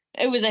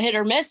a hit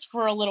or miss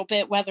for a little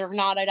bit, whether or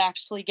not I'd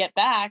actually get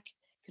back,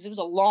 because it was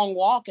a long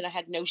walk and I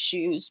had no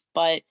shoes.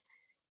 But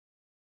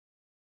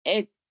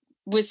it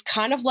was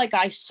kind of like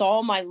I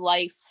saw my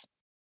life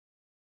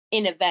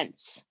in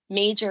events,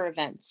 major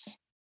events,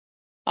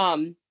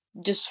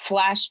 just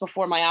flashed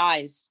before my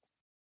eyes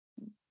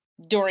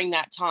during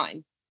that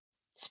time.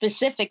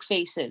 specific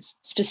faces,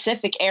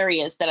 specific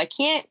areas that I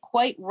can't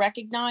quite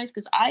recognize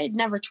because I had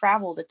never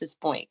traveled at this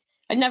point.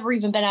 I'd never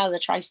even been out of the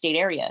tri-state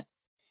area,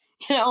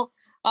 you know,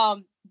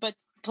 but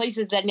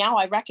places that now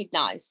I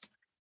recognize,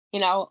 you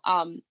know,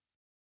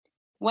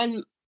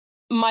 when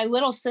my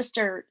little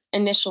sister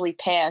initially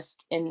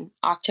passed in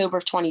October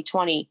of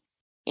 2020,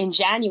 in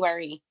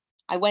January,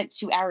 I went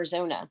to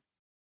Arizona.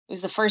 It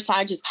was the first time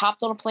I just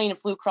hopped on a plane and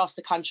flew across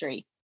the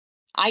country.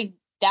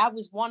 That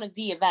was one of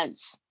the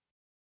events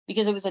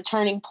because it was a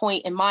turning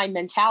point in my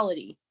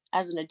mentality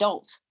as an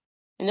adult.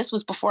 And this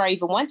was before I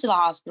even went to the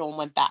hospital and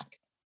went back.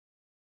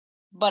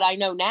 But I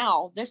know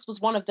now this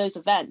was one of those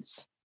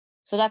events.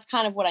 So that's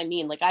kind of what I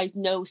mean. Like, I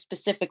know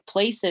specific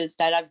places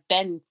that I've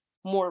been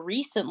more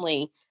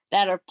recently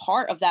that are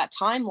part of that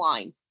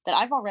timeline that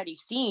I've already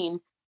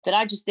seen that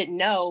I just didn't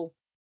know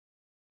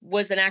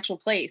was an actual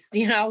place,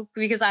 you know,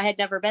 because I had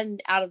never been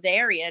out of the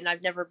area and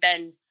I've never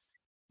been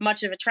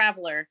much of a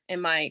traveler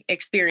in my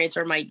experience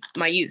or my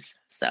youth.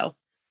 So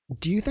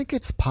do you think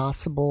it's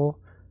possible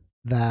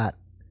that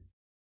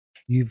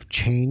you've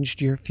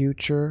changed your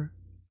future?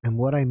 And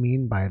what I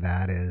mean by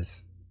that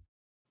is,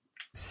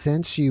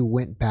 since you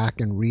went back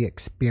and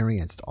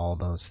re-experienced all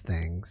those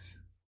things,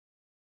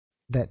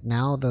 that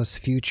now those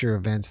future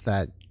events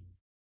that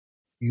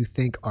you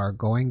think are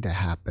going to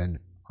happen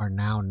are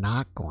now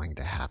not going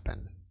to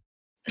happen.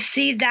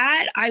 See,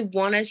 that I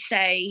want to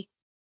say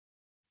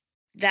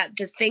that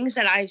the things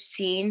that I've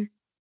seen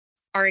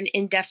are an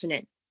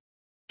indefinite.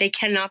 They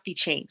cannot be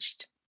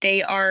changed.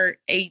 They are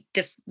a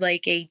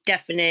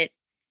definite,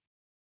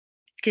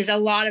 because a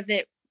lot of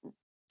it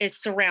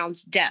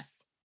surrounds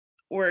death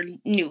or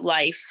new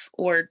life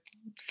or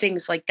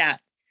things like that.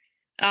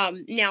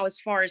 Now, as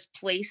far as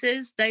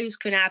places, those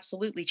can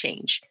absolutely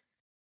change.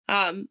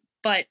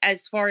 But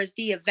as far as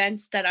the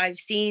events that I've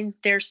seen,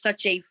 there's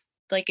such a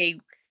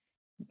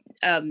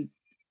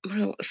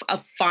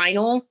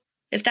final,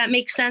 if that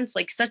makes sense,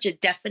 like such a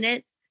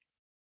definite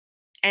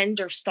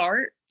end or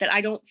start that I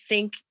don't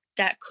think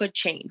that could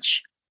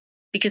change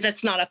because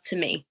that's not up to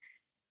me.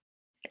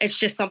 It's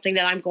just something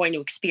that I'm going to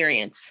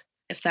experience,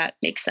 if that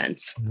makes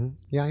sense. Mm-hmm.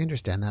 Yeah, I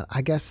understand that.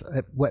 I guess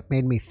what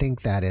made me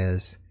think that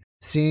is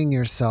seeing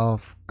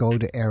yourself go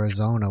to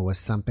Arizona was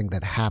something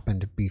that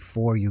happened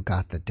before you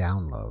got the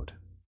download.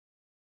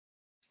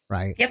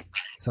 Right? Yep.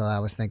 So I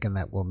was thinking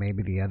that, well,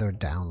 maybe the other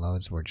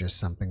downloads were just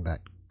something that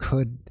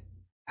could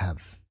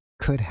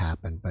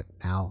happen, but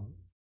now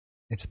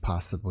it's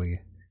possibly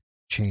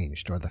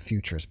changed, or the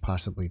future is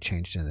possibly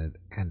changed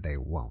and they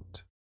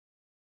won't.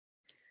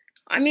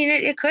 I mean,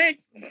 it could.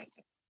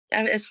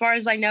 As far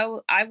as I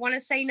know, I want to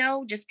say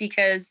no, just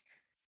because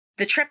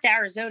the trip to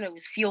Arizona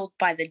was fueled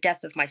by the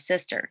death of my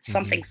sister,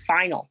 something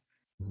final.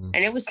 Mm-hmm.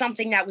 And it was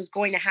something that was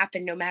going to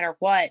happen no matter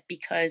what,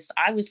 because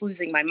I was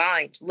losing my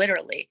mind,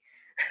 literally.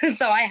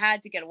 So I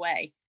had to get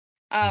away.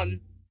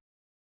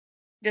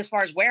 As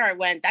far as where I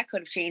went, that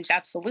could have changed,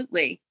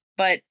 absolutely.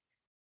 But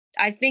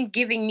I think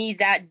giving me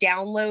that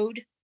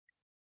download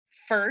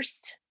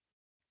first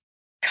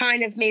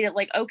kind of made it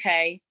like,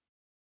 okay,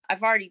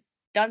 I've already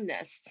done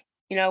this.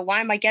 You know,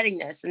 why am I getting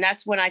this? And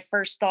that's when I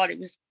first thought it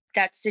was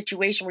that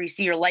situation where you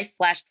see your life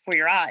flash before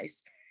your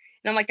eyes.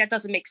 And I'm like, that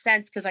doesn't make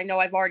sense because I know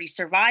I've already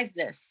survived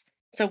this.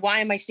 So why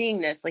am I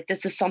seeing this? Like,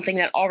 this is something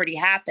that already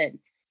happened.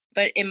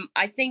 But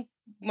I think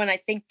when I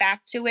think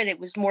back to it, it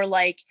was more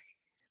like,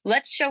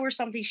 let's show her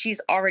something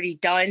she's already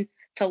done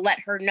to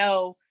let her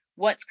know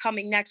what's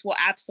coming next will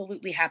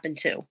absolutely happen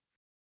too.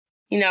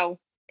 You know,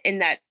 in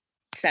that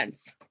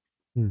sense.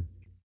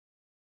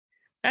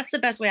 That's the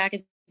best way I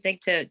can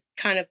think to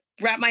kind of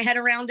wrap my head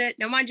around it.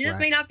 Now, mind you, this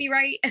may not be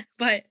right,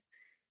 but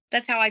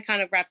that's how I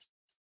kind of wrapped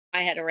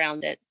my head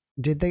around it.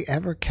 Did they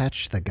ever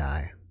catch the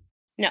guy?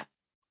 No,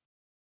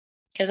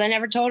 because I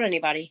never told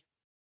anybody.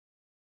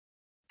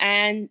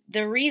 And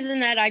the reason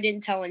that I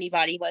didn't tell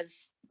anybody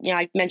was, you know,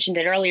 I mentioned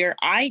it earlier,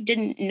 I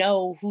didn't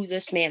know who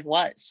this man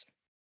was.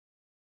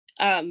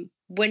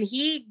 When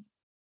he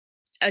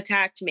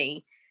attacked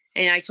me,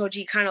 and I told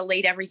you he kind of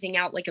laid everything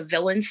out like a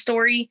villain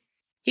story,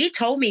 he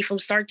told me from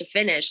start to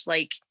finish,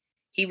 like,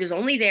 he was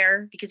only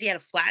there because he had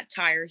a flat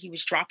tire. He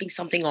was dropping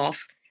something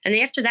off. And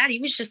then after that, he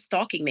was just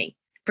stalking me,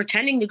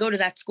 pretending to go to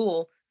that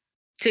school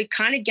to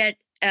kind of get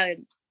a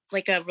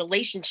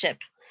relationship,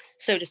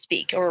 so to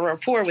speak, or a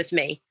rapport with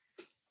me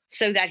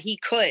so that he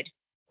could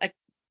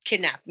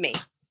kidnap me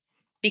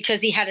because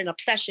he had an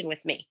obsession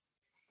with me.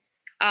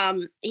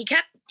 He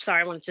kept,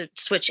 sorry, I wanted to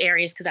switch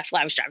areas because that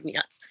fly was driving me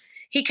nuts.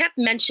 He kept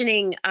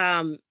mentioning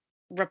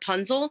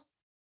Rapunzel.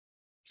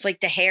 It's like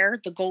the hair,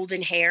 the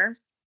golden hair.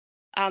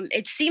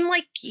 It seemed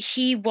like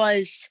he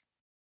was,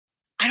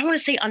 I don't want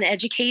to say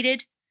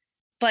uneducated,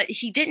 but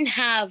he didn't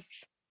have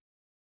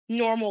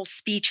normal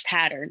speech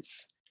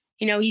patterns.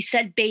 You know, he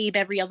said babe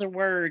every other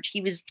word.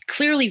 He was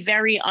clearly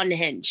very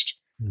unhinged.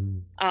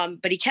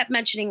 But he kept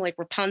mentioning like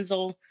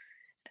Rapunzel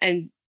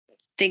and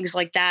things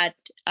like that.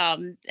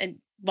 And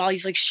while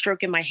he's like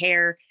stroking my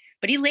hair,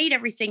 but he laid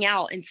everything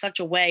out in such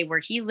a way where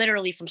he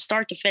literally from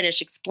start to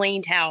finish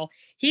explained how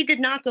he did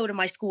not go to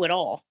my school at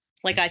all,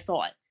 like I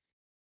thought.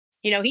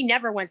 He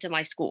never went to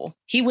my school.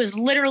 He was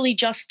literally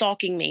just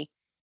stalking me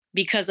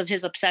because of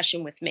his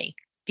obsession with me,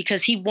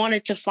 because he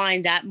wanted to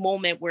find that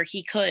moment where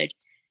he could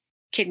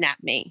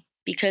kidnap me.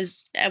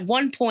 Because at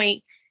one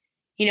point,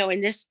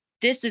 and this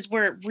is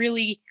where it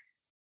really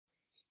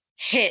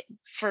hit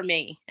for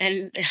me.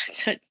 And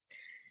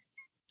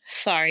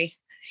sorry.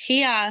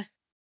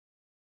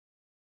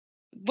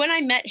 When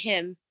I met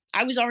him,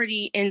 I was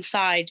already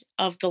inside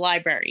of the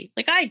library.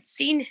 Like, I'd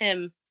seen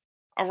him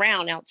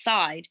around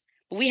outside,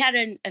 but we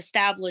hadn't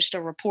established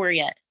a rapport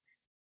yet.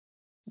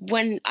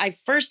 When I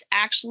first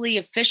actually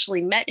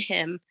officially met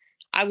him,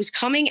 I was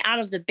coming out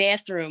of the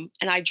bathroom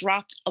and I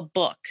dropped a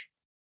book.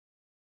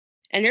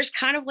 And there's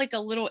kind of like a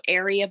little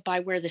area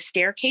by where the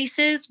staircase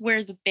is,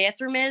 where the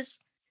bathroom is.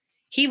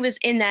 He was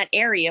in that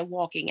area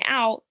walking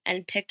out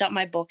and picked up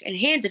my book and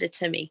handed it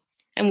to me.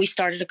 And we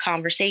started a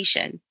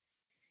conversation.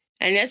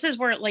 And this is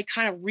where it like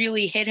kind of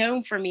really hit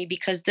home for me,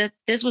 because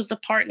this was the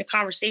part in the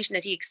conversation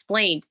that he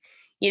explained,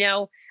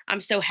 I'm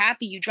so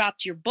happy you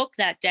dropped your book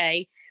that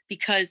day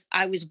because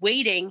I was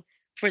waiting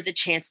for the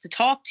chance to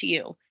talk to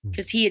you,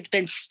 because he had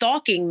been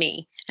stalking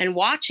me and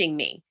watching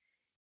me,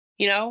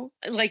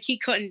 like he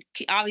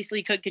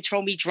obviously couldn't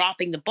control me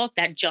dropping the book.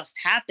 That just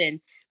happened,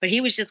 but he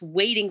was just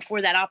waiting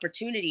for that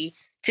opportunity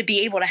to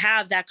be able to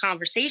have that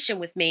conversation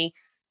with me,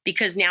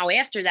 because now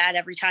after that,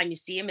 every time you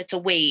see him, it's a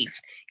wave,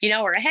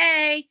 or a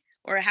hey,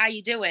 or a how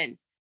you doing?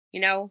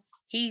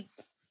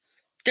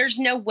 There's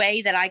no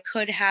way that I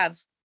could have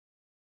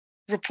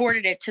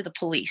reported it to the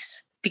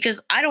police,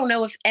 because I don't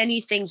know if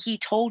anything he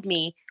told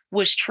me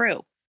was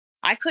true.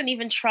 I couldn't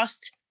even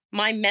trust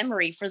my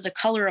memory for the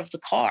color of the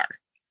car.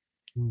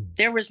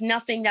 There was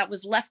nothing that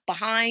was left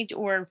behind,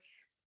 or,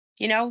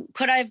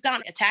 could I have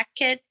gotten a attack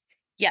kit?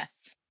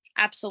 Yes,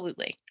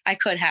 absolutely. I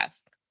could have,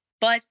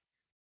 but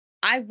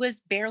I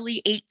was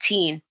barely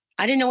 18.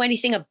 I didn't know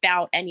anything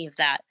about any of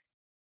that.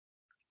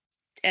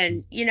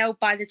 And,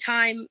 by the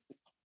time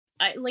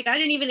I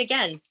didn't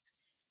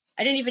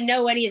even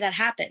know any of that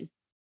happened,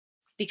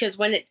 because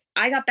when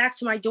I got back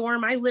to my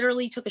dorm, I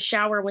literally took a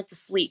shower and went to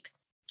sleep.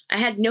 I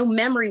had no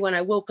memory when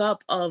I woke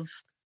up of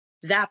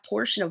that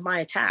portion of my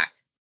attack.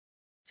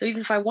 So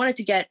even if I wanted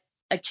to get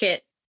a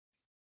kit,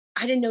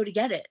 I didn't know to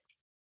get it.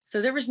 So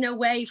there was no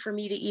way for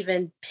me to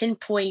even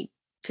pinpoint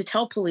to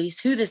tell police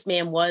who this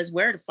man was,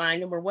 where to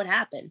find him, or what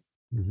happened.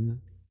 Mm-hmm.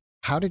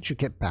 How did you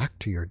get back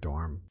to your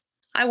dorm?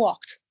 I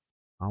walked.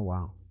 Oh,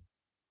 wow.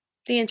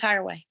 The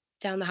entire way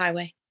down the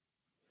highway.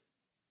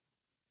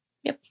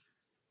 Yep.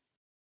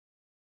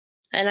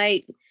 And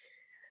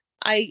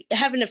I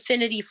have an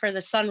affinity for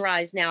the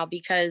sunrise now,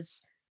 because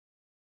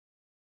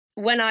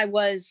when I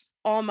was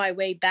on my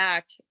way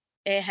back,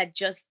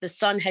 the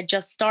sun had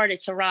just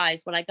started to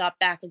rise when I got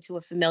back into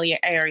a familiar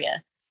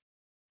area,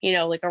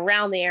 like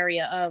around the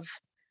area of,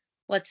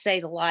 let's say,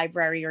 the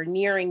library, or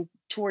nearing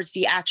towards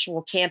the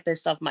actual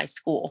campus of my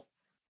school.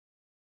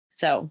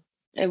 So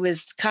it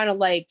was kind of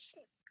like,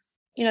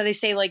 they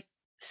say like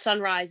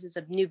sunrise is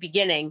a new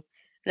beginning.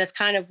 And that's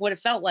kind of what it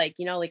felt like,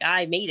 like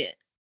I made it,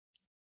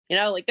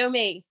 like go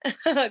me.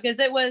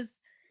 Because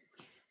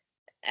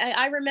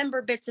I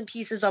remember bits and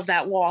pieces of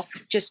that walk,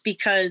 just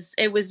because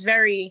it was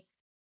very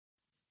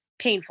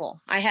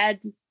painful. I had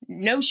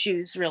no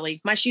shoes, really.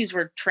 My shoes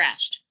were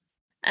trashed.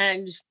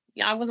 And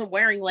I wasn't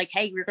wearing like,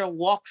 hey, we're going to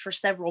walk for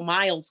several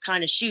miles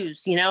kind of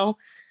shoes,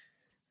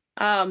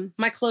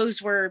 My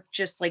clothes were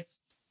just like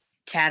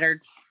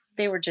tattered.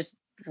 They were just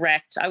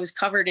wrecked. I was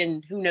covered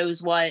in who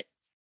knows what.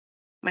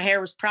 My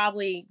hair was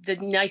probably the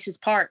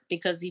nicest part,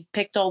 because he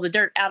picked all the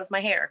dirt out of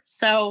my hair.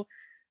 So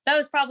that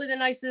was probably the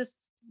nicest,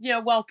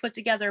 well put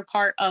together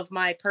part of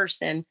my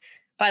person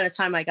by the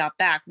time I got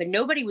back. But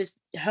nobody was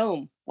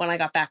home when I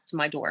got back to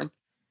my dorm.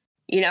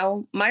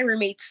 My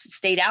roommates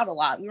stayed out a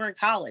lot. We were in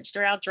college.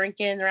 They're out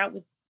drinking. They're out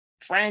with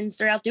friends.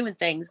 They're out doing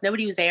things.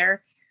 Nobody was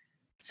there.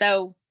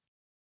 So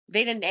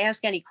they didn't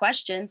ask any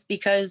questions,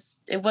 because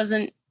it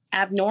wasn't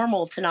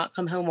abnormal to not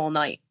come home all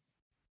night.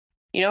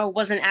 It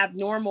wasn't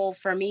abnormal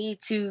for me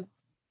to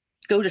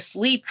go to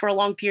sleep for a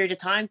long period of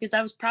time, because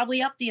I was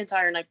probably up the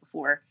entire night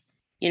before,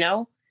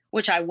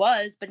 which I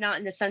was, but not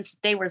in the sense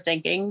that they were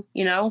thinking,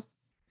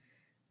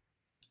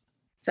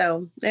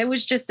 So it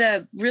was just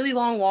a really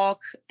long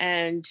walk.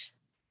 And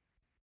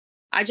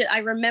I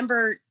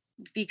remember,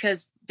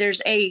 because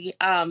there's a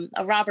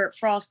Robert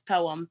Frost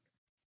poem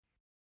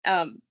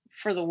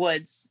for the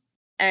woods.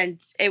 And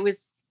it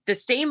was the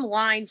same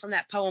line from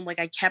that poem. Like,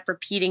 I kept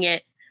repeating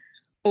it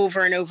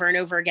over and over and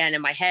over again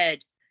in my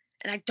head.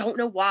 And I don't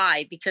know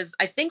why, because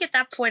I think at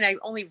that point I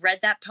only read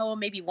that poem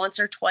maybe once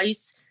or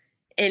twice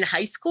in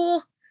high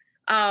school.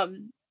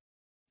 And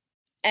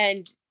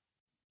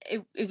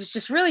it was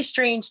just really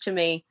strange to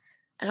me.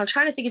 And I'm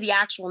trying to think of the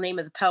actual name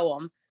of the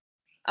poem.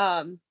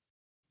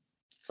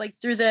 It's like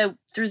through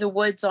the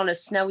woods on a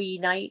snowy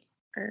night,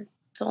 or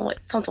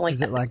something like Is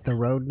that. it like The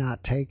Road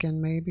Not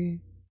Taken, maybe?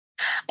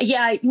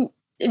 Yeah,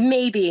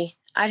 maybe.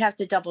 I'd have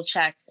to double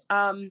check.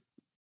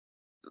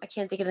 I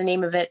can't think of the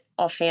name of it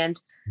offhand.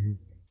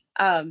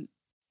 Mm-hmm.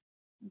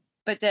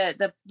 But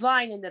the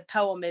line in the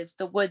poem is,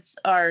 the woods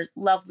are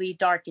lovely,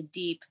 dark, and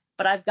deep,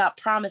 but I've got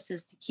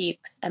promises to keep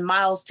and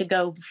miles to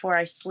go before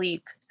I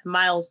sleep, and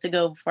miles to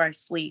go before I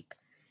sleep.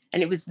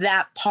 And it was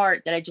that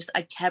part that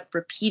I kept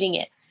repeating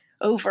it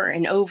over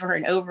and over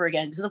and over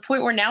again, to the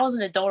point where now as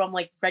an adult, I'm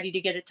like ready to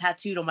get it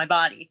tattooed on my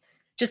body,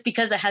 just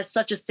because it has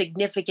such a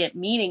significant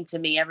meaning to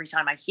me every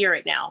time I hear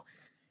it now.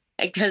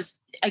 Because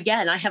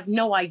again, I have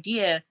no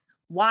idea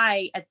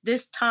why at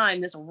this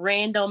time, this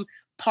random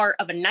part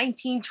of a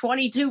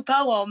 1922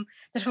 poem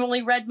that I've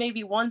only read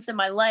maybe once in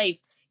my life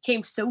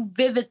came so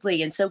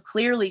vividly and so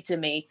clearly to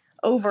me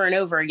over and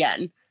over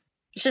again.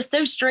 It's just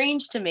so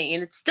strange to me,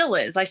 and it still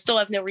is. I still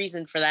have no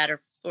reason for that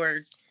or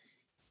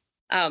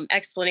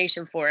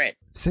explanation for it.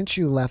 Since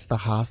you left the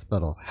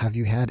hospital, have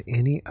you had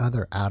any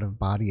other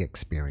out-of-body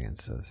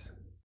experiences?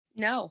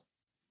 No.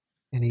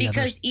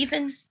 Because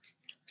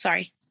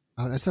sorry.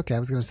 Oh, that's okay. I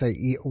was going to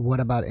say, what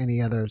about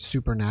any other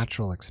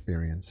supernatural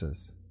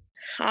experiences?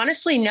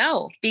 Honestly,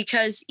 no,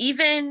 because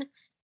even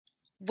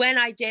when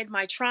I did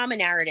my trauma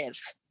narrative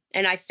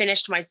and I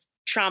finished my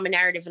trauma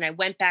narrative and I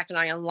went back and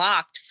I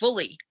unlocked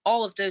fully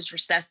all of those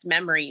recessed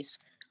memories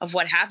of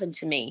what happened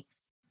to me,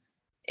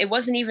 it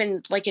wasn't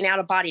even like an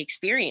out-of-body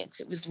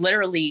experience. It was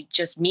literally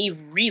just me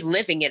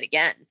reliving it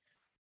again,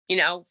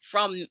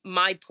 from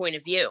my point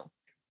of view,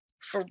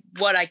 for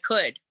what I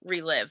could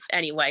relive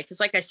anyway. Because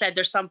like I said,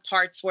 there's some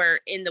parts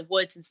where in the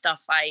woods and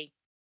stuff, I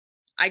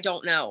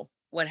don't know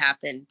what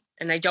happened.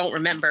 And I don't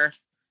remember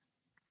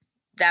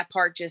that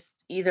part. Just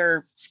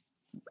either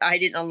I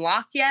didn't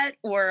unlock yet,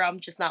 or I'm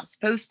just not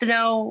supposed to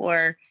know,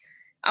 or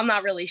I'm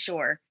not really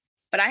sure.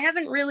 But I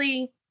haven't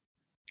really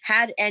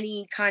had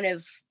any kind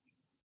of,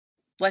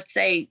 let's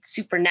say,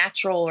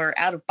 supernatural or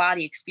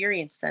out-of-body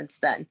experience since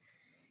then.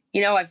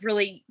 I've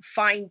really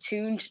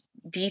fine-tuned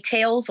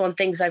details on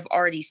things I've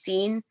already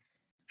seen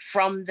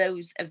from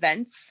those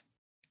events,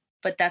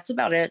 but that's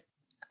about it.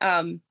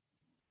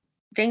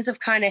 Things have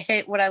kind of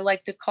hit what I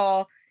like to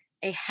call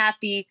a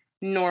happy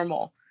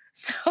normal.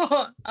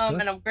 So,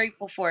 and I'm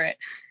grateful for it.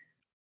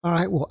 All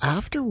right. Well,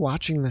 after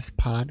watching this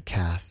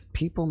podcast,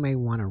 people may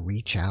want to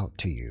reach out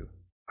to you.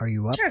 Are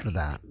you up for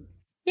that?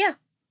 Yeah.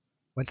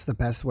 What's the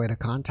best way to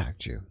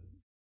contact you?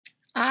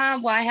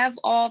 Well, I have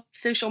all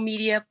social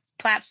media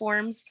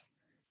platforms,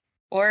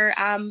 or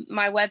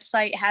my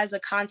website has a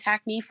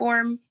contact me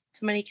form.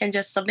 Somebody can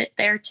just submit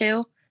there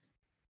too.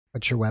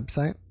 What's your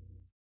website?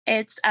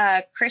 It's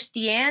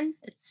Christyann.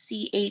 It's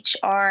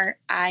ChristyAnn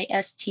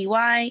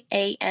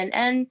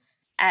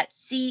at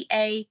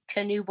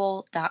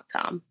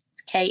CAKanooble.com.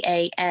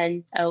 It's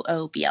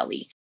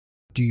KANOOBLE.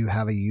 Do you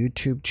have a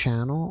YouTube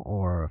channel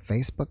or a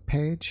Facebook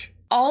page?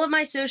 All of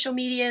my social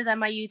medias and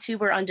my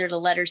YouTube are under the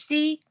letter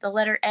C, the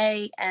letter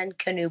A, and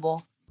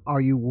Kanooble.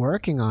 Are you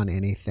working on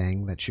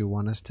anything that you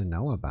want us to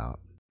know about?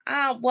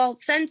 Well,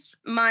 since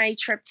my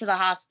trip to the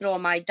hospital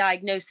and my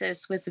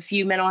diagnosis with a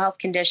few mental health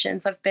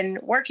conditions, I've been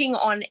working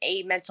on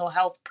a mental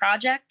health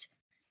project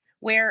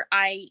where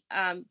I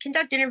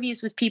conduct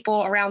interviews with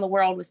people around the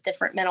world with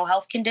different mental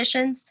health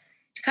conditions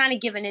to kind of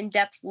give an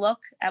in-depth look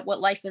at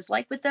what life is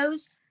like with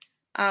those.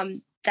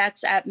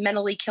 That's at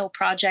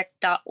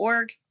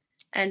mentallykillproject.org.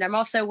 And I'm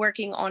also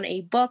working on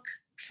a book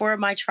for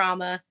my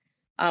trauma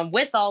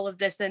with all of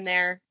this in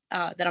there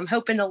that I'm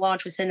hoping to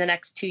launch within the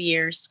next 2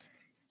 years.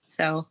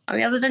 So,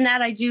 other than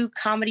that, I do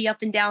comedy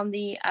up and down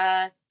the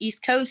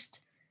East Coast,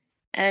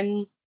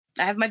 and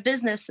I have my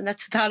business, and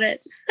that's about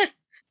it.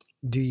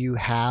 Do you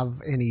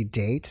have any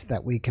dates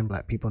that we can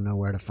let people know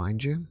where to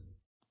find you?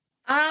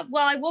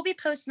 Well, I will be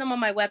posting them on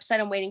my website.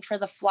 I'm waiting for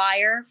the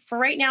flyer. For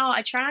right now,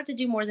 I try not to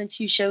do more than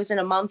 2 shows in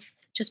a month,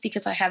 just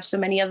because I have so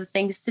many other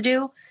things to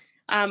do.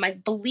 I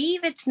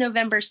believe it's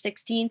November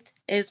 16th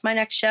is my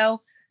next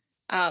show,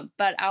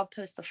 but I'll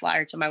post the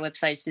flyer to my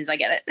website as soon as I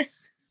get it.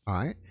 All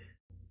right.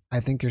 I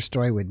think your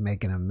story would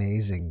make an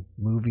amazing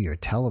movie or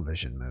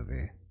television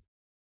movie.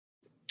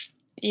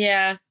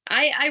 Yeah.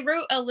 I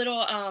wrote a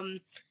little,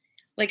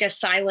 like a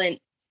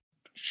silent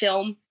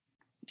film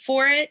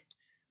for it.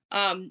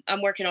 I'm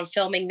working on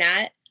filming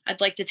that. I'd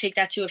like to take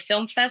that to a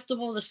film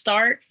festival to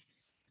start.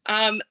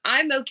 I'm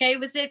okay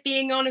with it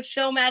being on a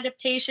film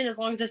adaptation as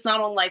long as it's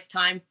not on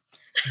Lifetime.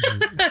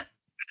 Mm-hmm.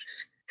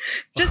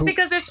 Just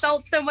because it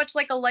felt so much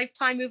like a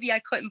Lifetime movie, I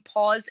couldn't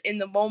pause in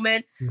the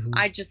moment. Mm-hmm.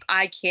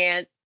 I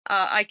can't.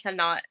 I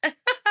cannot.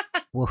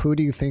 Well, who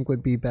do you think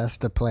would be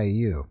best to play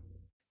you?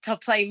 To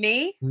play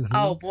me? Mm-hmm.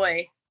 Oh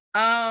boy.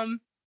 Wow,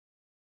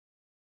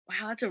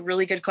 that's a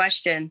really good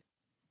question.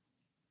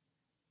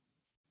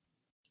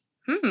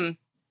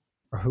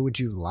 Or who would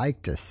you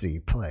like to see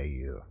play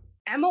you?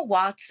 Emma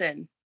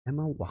Watson.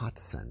 Emma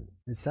Watson.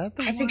 Is that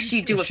the one? I think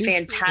she'd do a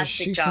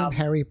fantastic job. From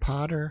Harry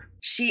Potter?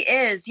 She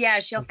is. Yeah,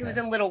 she also was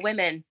in Little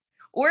Women.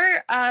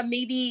 Or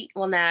maybe,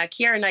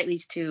 Keira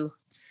Knightley's too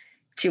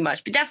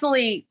much. But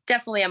definitely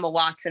Emma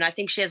Watson. I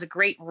think she has a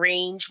great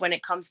range when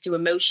it comes to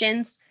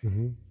emotions.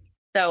 Mm-hmm.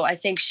 So I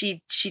think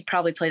she'd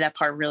probably play that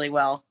part really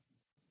well.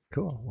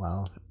 Cool.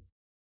 Well.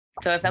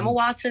 So if Emma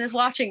Watson is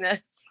watching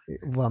this.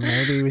 Well,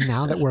 maybe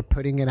now that we're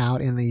putting it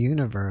out in the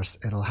universe,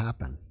 it'll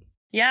happen.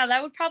 Yeah,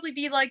 that would probably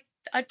be like,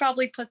 I'd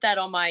probably put that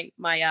on my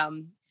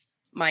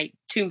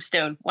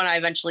tombstone when I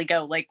eventually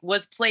go, like,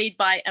 was played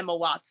by Emma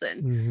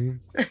Watson.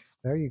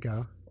 There you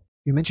go.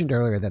 You mentioned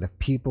earlier that if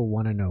people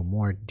want to know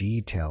more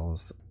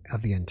details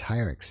of the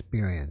entire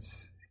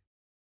experience,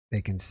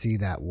 they can see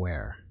that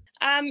where?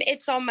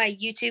 It's on my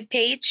YouTube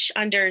page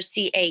under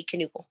C.A.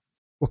 Knuble.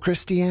 Well,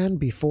 Christiane,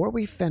 before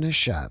we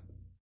finish up,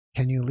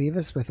 can you leave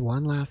us with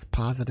one last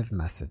positive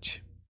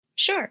message?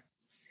 Sure.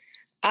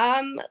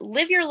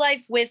 Live your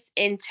life with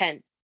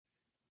intent.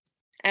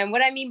 And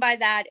what I mean by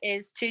that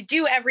is to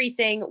do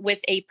everything with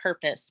a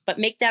purpose, but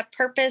make that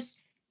purpose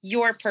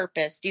your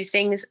purpose. Do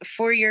things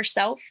for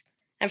yourself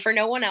and for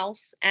no one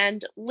else,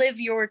 and live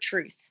your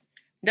truth.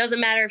 Doesn't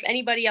matter if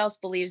anybody else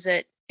believes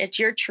it. It's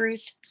your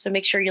truth, so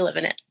make sure you live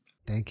in it.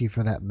 Thank you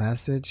for that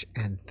message,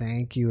 and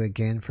thank you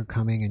again for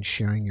coming and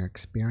sharing your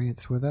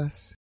experience with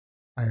us.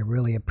 I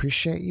really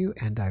appreciate you,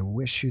 and I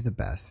wish you the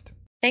best.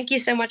 Thank you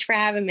so much for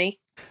having me.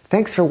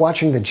 Thanks for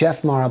watching the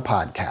Jeff Mara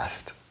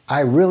podcast.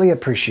 I really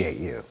appreciate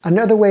you.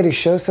 Another way to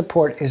show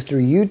support is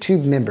through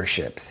YouTube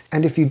memberships.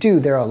 And if you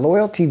do, there are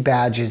loyalty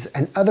badges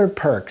and other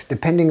perks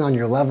depending on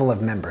your level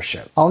of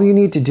membership. All you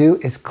need to do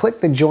is click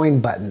the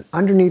join button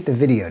underneath the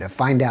video to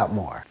find out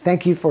more.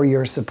 Thank you for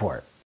your support.